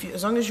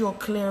 As long as you're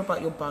clear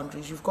about your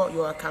boundaries, you've got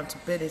your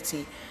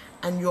accountability,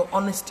 and you're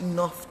honest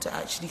enough to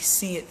actually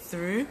see it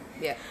through.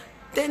 Yeah.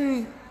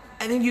 Then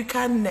you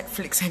can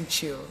Netflix and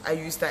chill. I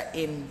use that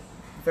in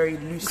very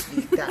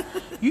loosely. That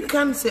you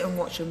can sit and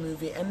watch a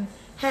movie, and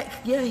heck,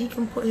 yeah, he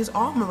can put his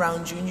arm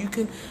around you, and you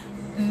can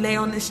lay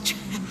on his chest.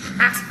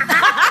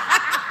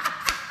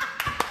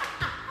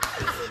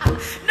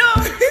 No,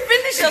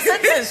 finish your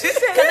sentence.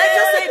 Can I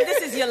just say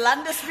this is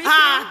Yolanda speaking?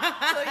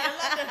 So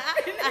Yolanda,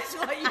 finish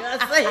what you are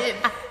saying.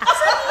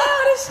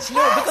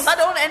 No, because I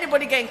don't want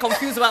anybody getting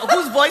confused about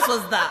whose voice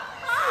was that.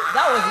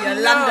 That was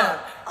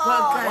Yolanda.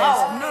 But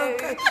guys, no,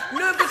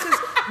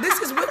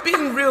 because we're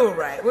being real,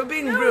 right? We're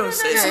being real.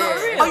 So it's not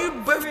real. Are you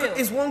both?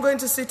 Is one going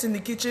to sit in the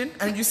kitchen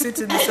and you sit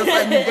in the sofa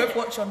and you both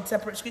watch on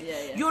separate screens?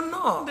 Yeah. You're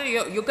not. No,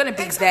 you're going to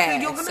be there.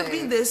 You're going to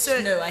be there.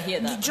 So no, I hear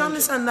that. Do you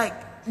understand?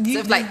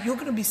 You're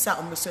going to be sat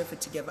on the sofa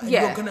together. And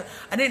Yeah. you're gonna.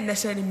 I didn't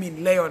necessarily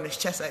mean lay on his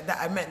chest like that.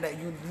 I meant that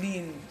you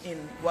lean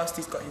in whilst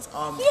he's got his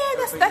arm.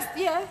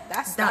 Yeah,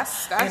 that's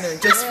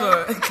just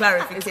for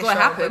clarification. It's what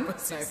happened.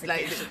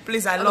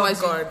 Please, I love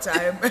God.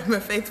 I'm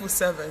a faithful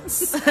servant.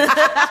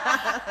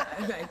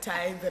 And I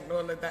tithe and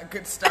all of that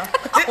good stuff.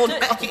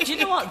 Do you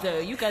know what though?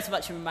 You guys have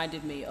actually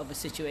reminded me of a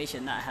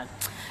situation that I had.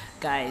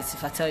 Guys,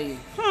 if I tell you.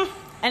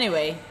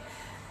 Anyway,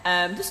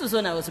 this was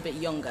when I was a bit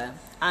younger,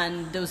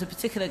 and there was a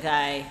particular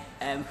guy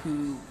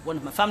who one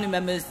of my family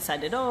members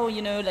decided,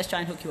 let's try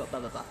and hook you up,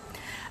 blah blah blah.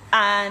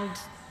 And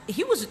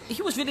he was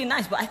really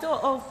nice, but I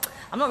thought,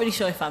 I'm not really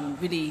sure if I'm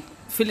really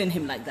feeling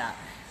him like that.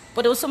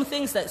 But there was some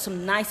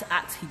nice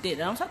acts he did,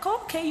 and I was like,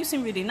 okay, you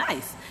seem really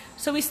nice.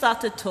 So we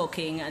started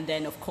talking, and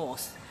then of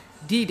course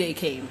D-Day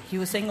came. He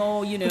was saying,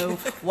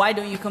 why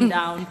don't you come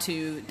down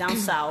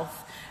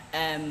south?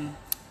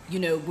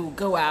 We'll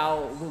go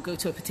out, we'll go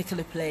to a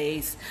particular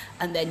place,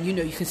 and then, you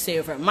can stay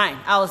over at mine.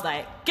 I was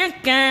like,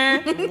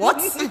 what?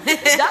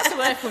 That's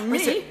where for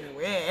me.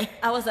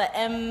 I was like,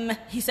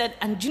 he said,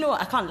 and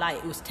I can't lie,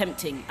 it was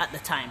tempting at the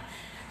time.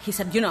 He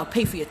said, I'll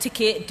pay for your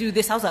ticket, do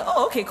this. I was like,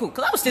 oh, okay, cool.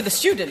 Because I was still a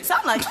student. So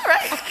I'm like, all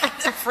right.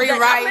 It's a free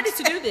ride. I'm ready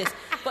to do this.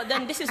 But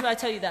then this is where I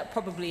tell you that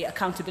probably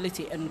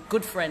accountability and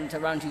good friends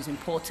around you is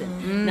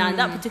important. Now, in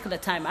that particular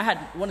time, I had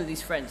one of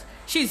these friends.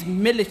 She's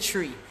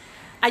military.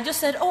 I just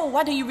said,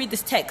 why don't you read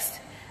this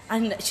text?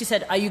 And she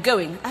said, are you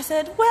going? I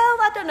said, well,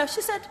 I don't know.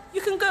 She said,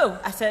 you can go.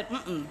 I said,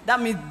 that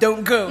means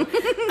don't go.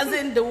 As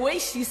in, the way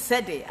she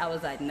said it, I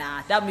was like,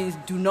 nah, that means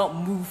do not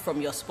move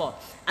from your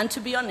spot. And to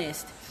be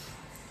honest,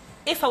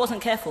 if I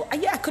wasn't careful, I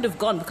could have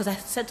gone because I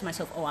said to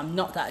myself, I'm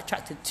not that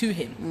attracted to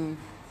him.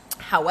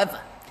 However,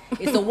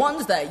 it's the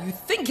ones that you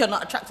think you're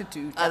not attracted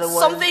to that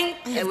something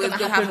is going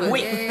to happen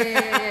with.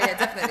 Yeah,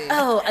 definitely.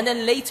 And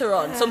then later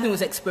on, something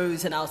was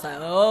exposed, and I was like,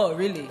 oh,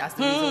 really? That's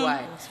the reason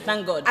why.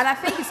 Thank God. And I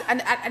think it's,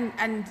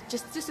 and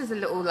just as a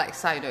little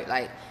side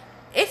note,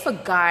 if a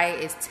guy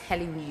is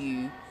telling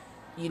you,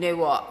 you know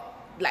what,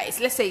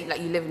 let's say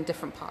you live in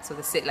different parts of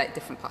the city,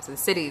 different parts of the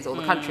cities or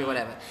the country or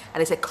whatever,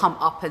 and they say come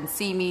up and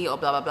see me or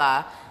blah blah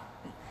blah.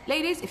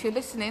 Ladies, if you're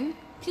listening,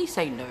 please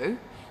say no.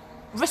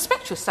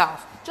 Respect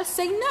yourself. Just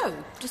say no.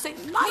 Just say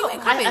no.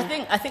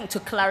 I think to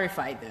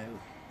clarify though,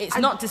 it's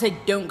not to say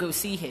don't go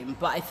see him,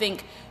 but I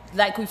think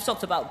we've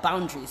talked about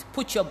boundaries.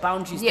 Put your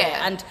boundaries there,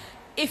 and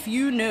if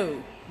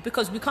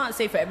because we can't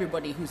say for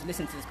everybody who's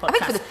listening to this podcast. I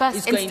think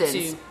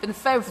for the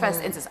very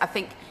first instance, I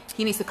think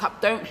he needs to come.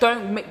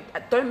 Don't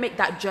make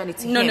that journey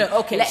to him. No,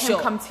 okay, let him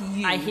come to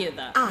you. I hear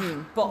that.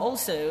 But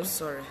also,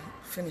 sorry,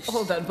 finish.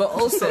 Hold on. But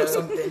also,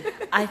 something.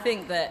 I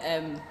think that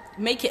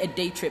make it a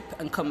day trip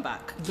and come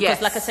back. Because,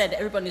 yes, like I said,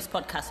 everybody on this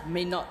podcast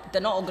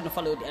they're not all going to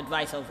follow the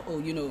advice of,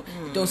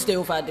 don't stay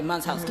over at the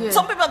man's house. Yeah.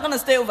 Some people are going to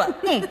stay over.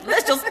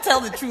 Let's just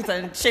tell the truth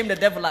and shame the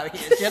devil out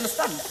here. Do you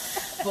understand?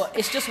 But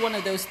it's just one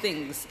of those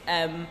things.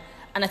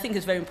 And I think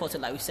it's very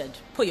important, like we said,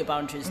 put your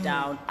boundaries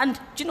down. And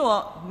do you know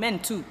what? Men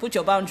too, put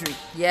your boundary.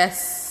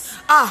 Yes.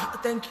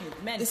 Thank you.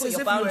 Men, it's put as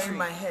your if boundary. you were in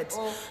my head.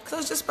 Because I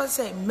was just about to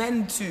say,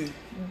 men too.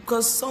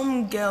 Because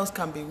some girls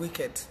can be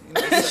wicked.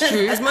 It's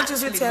true. As much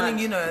as you're telling,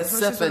 as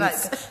much as you're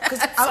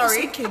because I was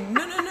thinking,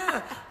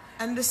 no.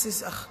 And this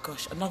is,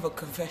 another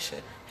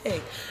confession.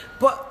 Hey,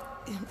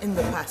 but in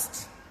the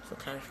past, for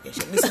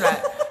clarification, this is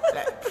like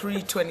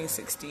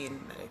pre-2016.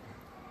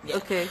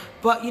 Okay.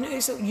 But,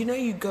 so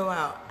you go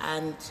out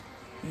and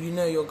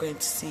you're going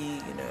to see,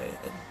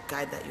 a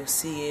guy that you're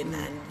seeing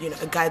and,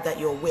 a guy that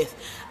you're with.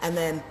 And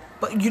then,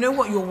 but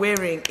what you're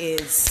wearing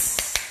is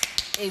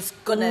enticing.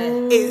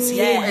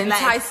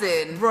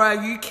 Bro,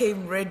 you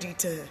came ready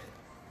to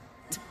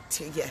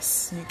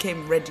you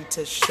came ready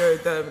to show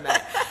them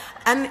that.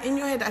 And in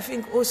your head, I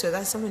think also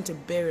that's something to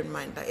bear in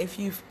mind, that if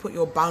you've put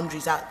your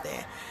boundaries out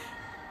there,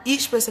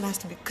 each person has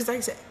to be, because like I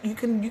said, you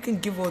can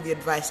give all the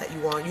advice that you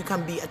want, you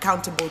can be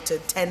accountable to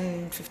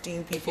 10,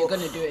 15 people. If you're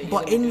going to do it.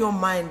 But in your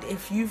mind,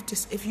 if you've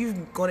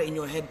got it in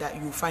your head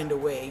that you'll find a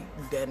way,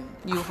 then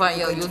you'll find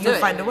a way. You'll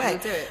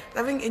do it.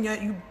 I think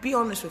you be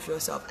honest with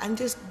yourself and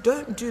just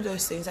don't do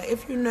those things. Like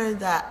if you know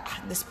that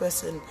this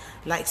person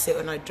likes it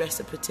when I dress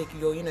a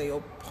particular,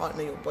 your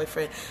partner, your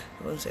boyfriend,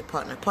 I won't say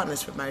partner.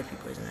 Partner's for married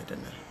people, isn't it? I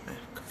don't know.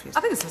 I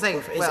think it's the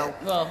same.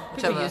 Well,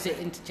 people use it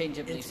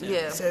interchangeably.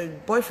 So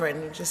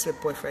boyfriend, just a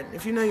boyfriend.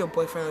 If you know your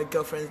boyfriend or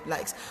girlfriend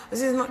likes,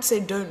 this is not to say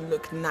don't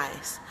look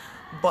nice,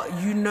 but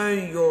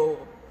your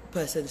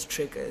person's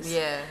triggers.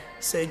 Yeah.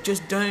 So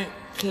just don't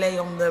play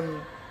on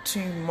them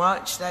too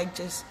much.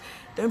 Just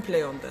don't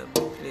play on them,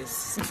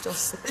 please.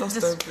 Just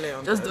don't play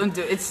on them. Just don't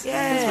do it. It's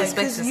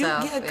respect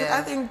yourself.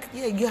 I think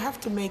you have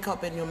to make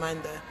up in your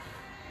mind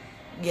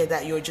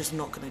that you're just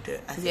not gonna do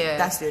it. I think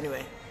that's the only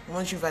way.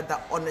 Once you've had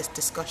that honest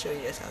discussion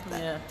with yourself,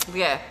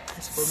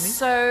 that's for me.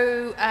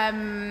 So,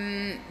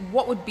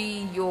 what would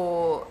be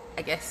your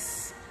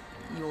tips?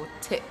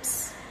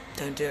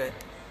 Don't do it.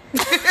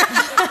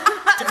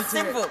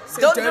 Simple.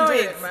 Don't do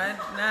it, man.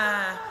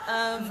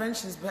 Nah.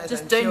 Prevention is better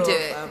just than don't cure.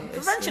 do it.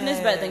 Prevention is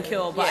better than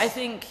cure, but I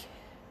think,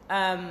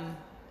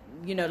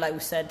 like we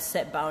said,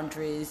 set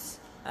boundaries,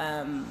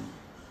 and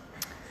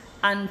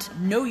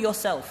know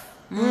yourself.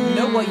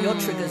 Know what your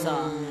triggers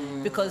are,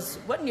 because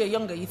when you're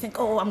younger, you think,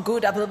 "Oh, I'm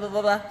good," blah blah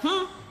blah blah.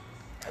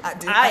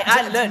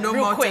 I learned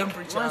real quick.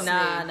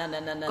 Nah.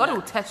 God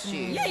will test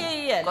you.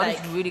 Yeah. God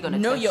is really gonna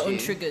know test your you. own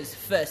triggers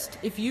first.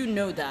 If you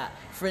know that,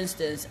 for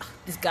instance,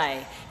 this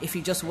guy, if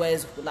he just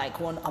wears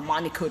one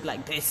Armani coat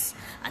like this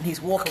and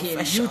he's walking,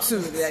 you too,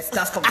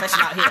 that's confession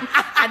out here.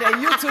 And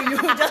then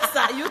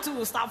you two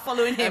will start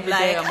following him every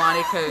day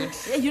Armani coat.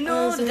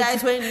 Yeah, the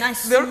guy's wearing nice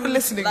suits. They're all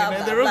listening.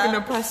 They're all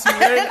gonna pass you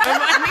wearing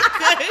Armani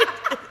coat.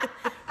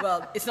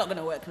 well, it's not going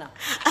to work now.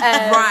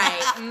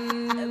 Right.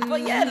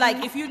 But yeah,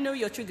 like if you know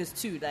your triggers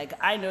too, like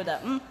I know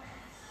that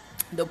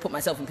don't put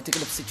myself in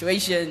particular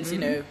situations, you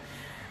know.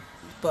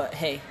 But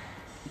hey,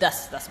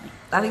 that's me.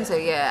 I think so,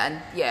 yeah.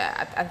 And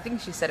yeah, I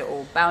think she said it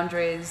all.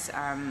 Boundaries,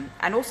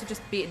 and also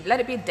just let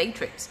it be a day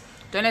trip.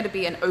 Don't let it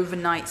be an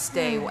overnight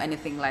stay or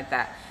anything like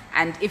that.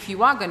 And if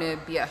you are going to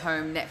be at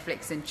home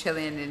Netflix and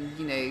chilling and,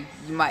 you know,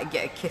 you might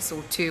get a kiss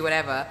or two,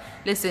 whatever,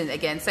 listen,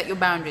 again, set your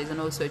boundaries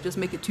and also just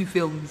make it 2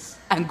 films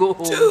and go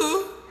home.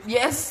 2?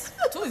 Yes.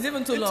 2 is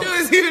even too long. 2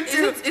 is even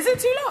too... Is it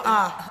too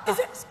long? Is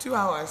it? It's 2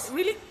 hours.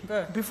 Really?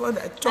 Before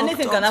that,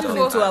 anything can happen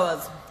in 2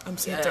 hours. I'm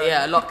so tired.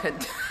 Yeah, a lot can...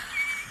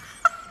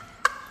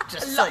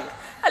 Just saying.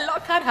 A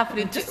lot can happen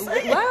in Just two.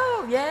 saying.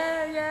 Well,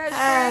 yeah.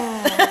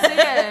 So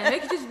yeah,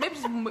 maybe just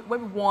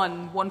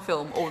one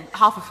film or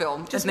half a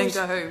film, just then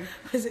go home.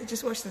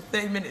 Just watch the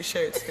 30-minute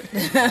shows.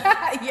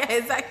 Yeah,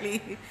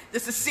 exactly.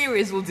 Just a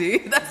series will do.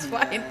 That's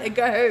fine. And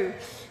go home.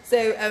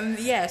 So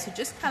so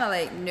just kind of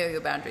like know your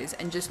boundaries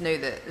and just know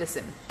that.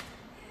 Listen,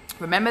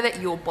 remember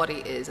that your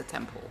body is a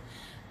temple.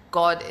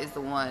 God is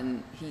the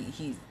one.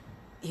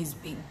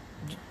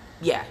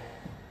 Yeah.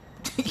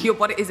 Your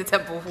body is a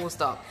temple, full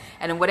stop.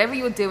 And then whatever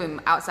you're doing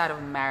outside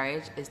of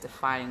marriage is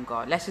defying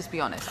God. Let's just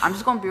be honest. I'm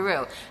just going to be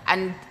real.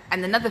 And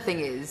another thing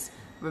is,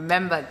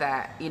 remember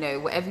that, you know,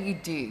 whatever you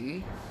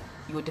do,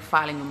 you're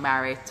defiling your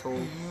marital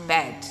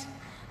bed.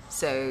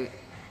 So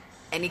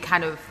any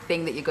kind of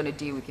thing that you're going to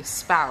do with your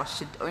spouse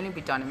should only be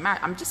done in marriage.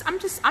 I'm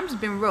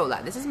just being real.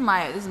 Like this is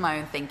my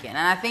own thinking, and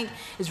I think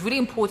it's really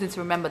important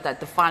to remember that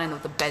defiling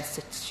of the bed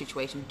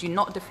situation. Do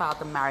not defile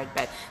the married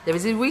bed. There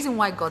is a reason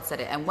why God said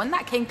it, and when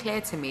that came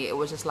clear to me, it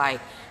was just like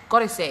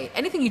God is saying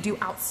anything you do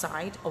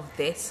outside of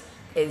this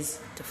is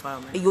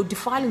defilement. You're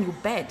defiling your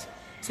bed,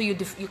 so you're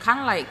kind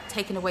of like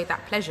taking away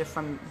that pleasure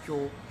from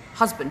your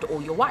husband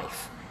or your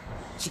wife.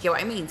 Do you get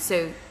what I mean?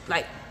 So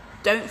like.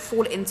 Don't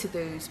fall into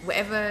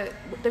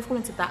don't fall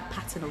into that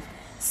pattern of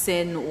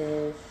sin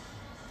or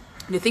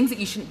the things that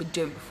you shouldn't be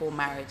doing before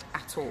marriage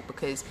at all,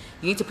 because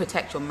you need to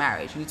protect your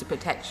marriage, you need to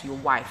protect your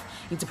wife,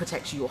 you need to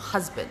protect your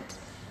husband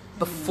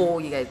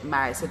before you get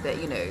married, so that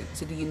you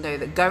know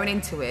that going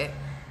into it,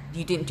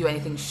 you didn't do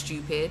anything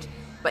stupid.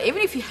 But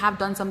even if you have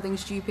done something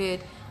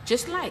stupid,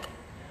 just like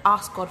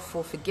ask God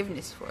for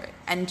forgiveness for it,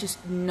 and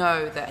just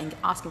know that, and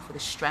ask Him for the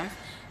strength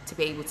to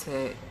be able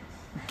to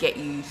get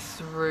you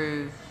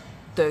through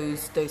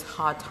those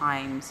hard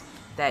times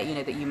that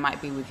that you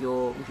might be with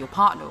your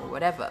partner or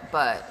whatever.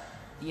 But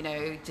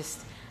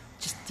just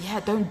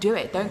don't do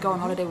it. Don't go on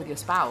holiday with your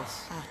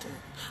spouse.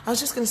 I was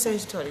just going to say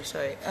to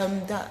sorry,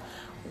 that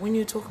when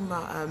you're talking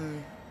about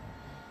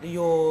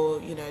your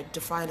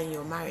defining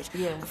your marriage,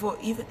 I thought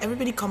even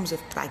everybody comes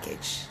with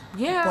baggage,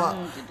 but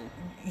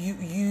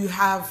you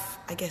have,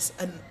 I guess,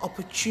 an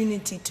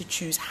opportunity to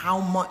choose how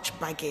much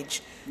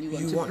baggage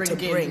you want to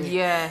bring.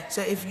 Yeah.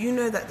 So if you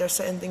know that there's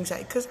certain things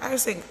because I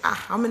was saying,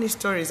 how many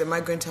stories am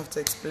I going to have to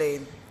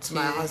explain to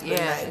my husband?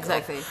 Yeah,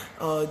 exactly.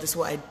 Oh, this is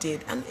what I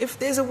did. And if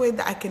there's a way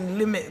that I can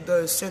limit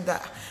those so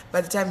that by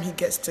the time he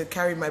gets to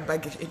carry my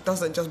baggage, it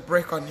doesn't just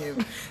break on him.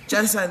 Do you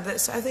understand?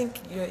 So I think,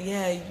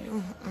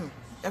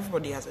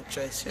 everybody has a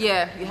choice.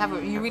 Yeah,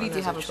 you really do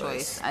have a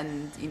choice.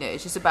 And,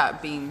 it's just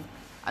about being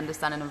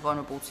understanding and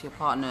vulnerable to your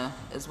partner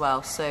as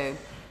well. So,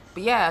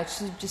 but yeah,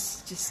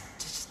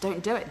 just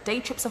don't do it. Day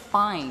trips are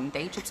fine.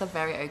 Day trips are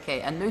very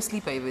okay, and no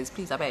sleepovers,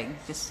 please. I beg,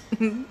 just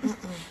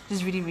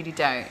really, really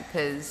don't,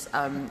 because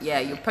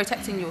you're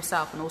protecting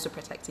yourself and also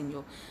protecting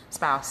your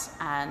spouse,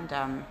 and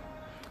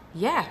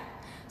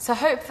So I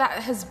hope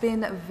that has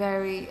been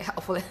very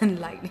helpful and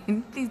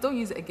enlightening. Please don't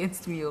use it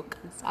against me,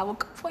 because I will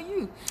come for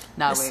you.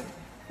 No, wait.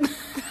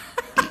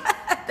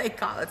 They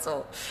can't at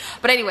all.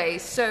 But anyway,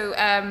 so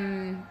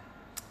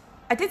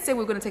I did say we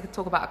were going to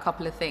talk about a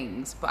couple of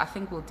things, but I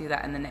think we'll do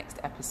that in the next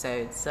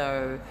episode.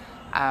 So,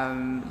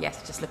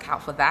 yes, just look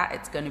out for that.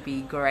 It's going to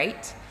be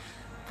great.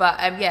 But,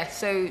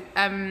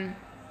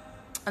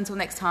 until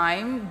next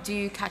time,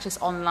 do catch us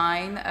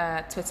online,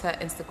 Twitter,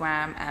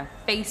 Instagram, and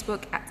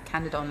Facebook at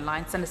Candid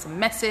Online. Send us a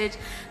message.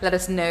 Let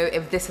us know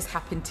if this has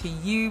happened to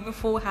you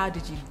before. How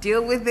did you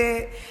deal with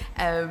it?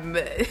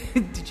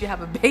 Did you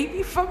have a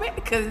baby from it?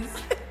 Because...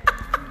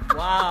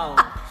 Wow.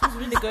 She's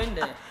really going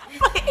there.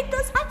 But it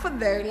does happen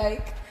though,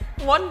 like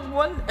a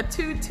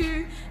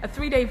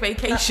 3-day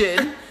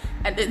vacation,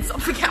 and then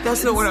something happens.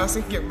 That's not what I was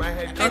thinking in my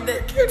head. And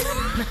then,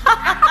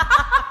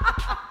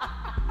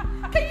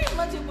 can you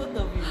imagine both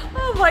of you?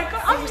 Oh my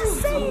god, I'm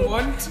just saying.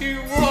 1, 2,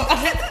 what?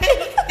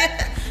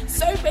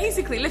 So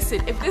basically,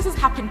 listen, if this has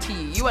happened to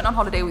you, you went on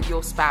holiday with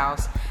your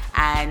spouse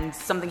and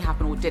something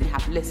happened or didn't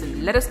happen,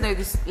 listen, let us know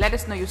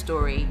your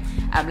story,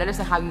 let us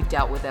know how you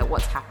dealt with it,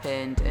 what's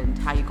happened, and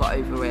how you got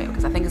over it,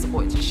 because I think it's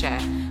important to share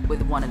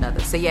with one another.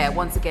 So yeah,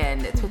 once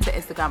again, Twitter,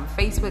 Instagram, and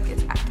Facebook,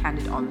 it's at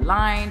Candid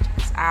Online. Check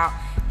us out,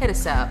 hit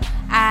us up,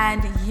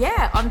 and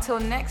yeah, until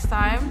next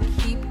time,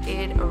 keep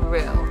it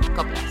real.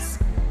 God bless.